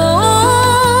mưa đổ,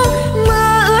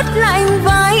 mưa ướt lạnh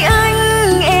vai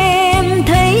anh, em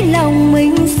thấy lòng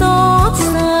mình xót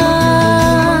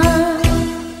xa.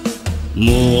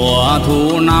 Mùa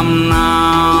thu năm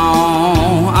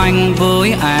nào anh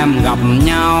với em gặp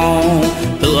nhau,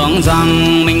 tưởng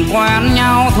rằng mình quen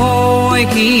nhau thôi,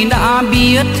 khi đã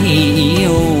biết thì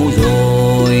yêu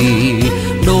rồi.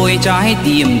 Đôi trái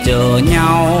tim chờ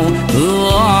nhau,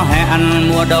 hứa hẹn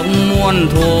mùa đông muôn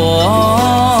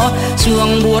thuở.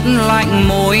 Sương buốt lạnh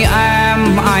môi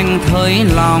em, anh thấy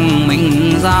lòng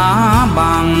mình giá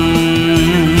băng.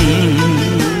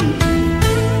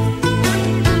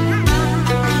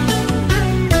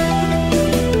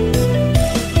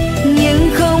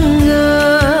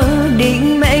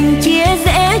 Định mệnh chia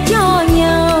rẽ cho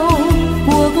nhau,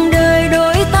 cuộc đời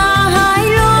đôi ta hai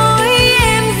lối,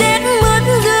 em rét mướt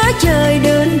giữa trời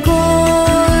đơn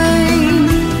côi.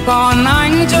 Còn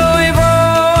anh chơi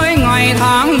vơi ngày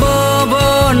tháng bơ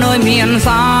vơ nơi miền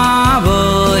xa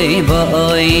vời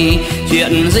vợi,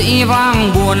 chuyện dĩ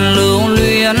vang buồn lưu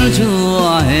luyến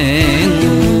chưa hề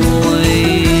nguôi.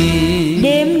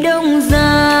 Đêm đông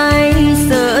dài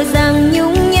sợ rằng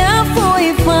nhung nhớ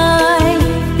phôi phai,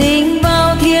 tình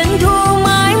vào thiên thu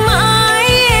mãi mãi,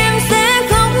 em sẽ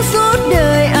khóc suốt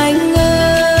đời anh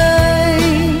ơi.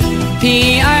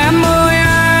 Thì em ơi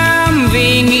em,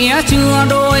 vì nghĩa chưa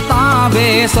đôi ta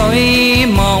về xây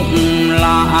mộng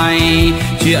lại,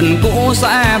 chuyện cũ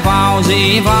sẽ vào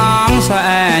dĩ vãng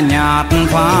sẽ nhạt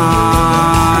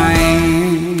phai.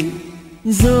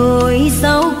 Rồi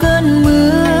sau cơn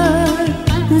mưa,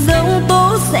 giông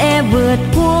tố sẽ vượt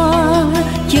qua,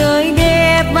 trời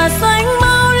đẹp và xanh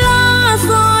bao la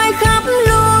rồi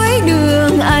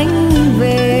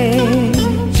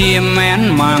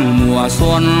mùa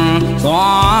xuân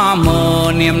xóa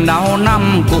mờ niềm đau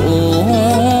năm cũ.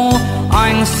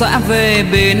 Anh sẽ về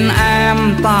bên em,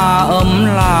 ta ấm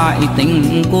lại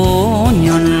tình cố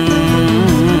nhân.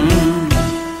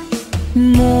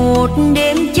 Một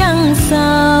đêm trăng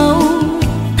sao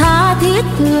tha thiết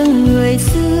thương người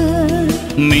xưa,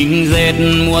 mình dệt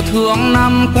mùa thương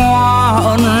năm qua,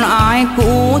 ân ái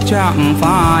cũ chẳng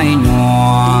phai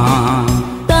nhòa.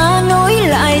 Ta nối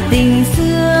lại tình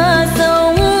xưa,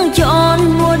 sống trọn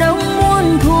mùa đông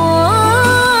muôn thuở.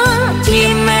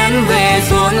 Chim én về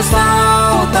xuân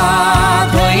sao, ta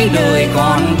thấy đời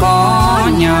còn có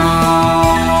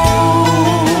nhau.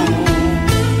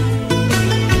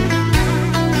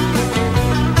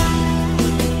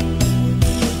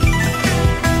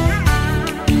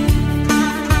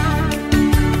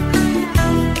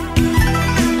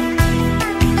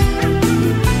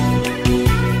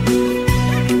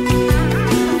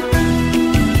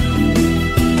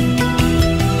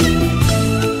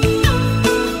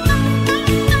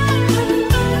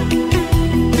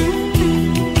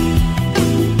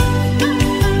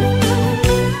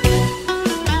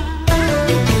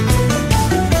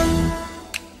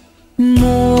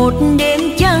 Một đêm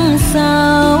trăng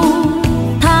sao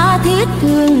tha thiết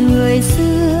thương người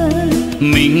xưa,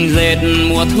 mình dệt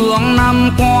mùa thương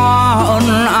năm qua,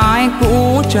 ân ái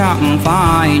cũ chẳng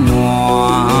phai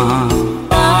nhòa.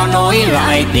 Ta nối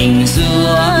lại tình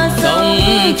xưa, sống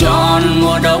trọn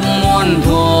mùa đông muôn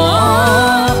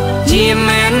thuở. Chim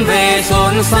én về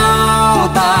xuân sao,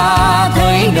 ta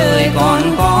thấy đời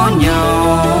còn có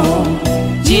nhau.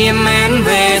 Chim én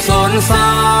về xuân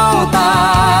sao,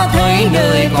 ta thấy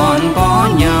đời còn có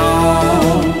nhau.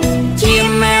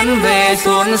 Chim én về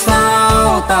xuân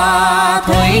sao, ta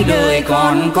thấy đời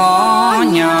còn có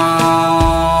nhau.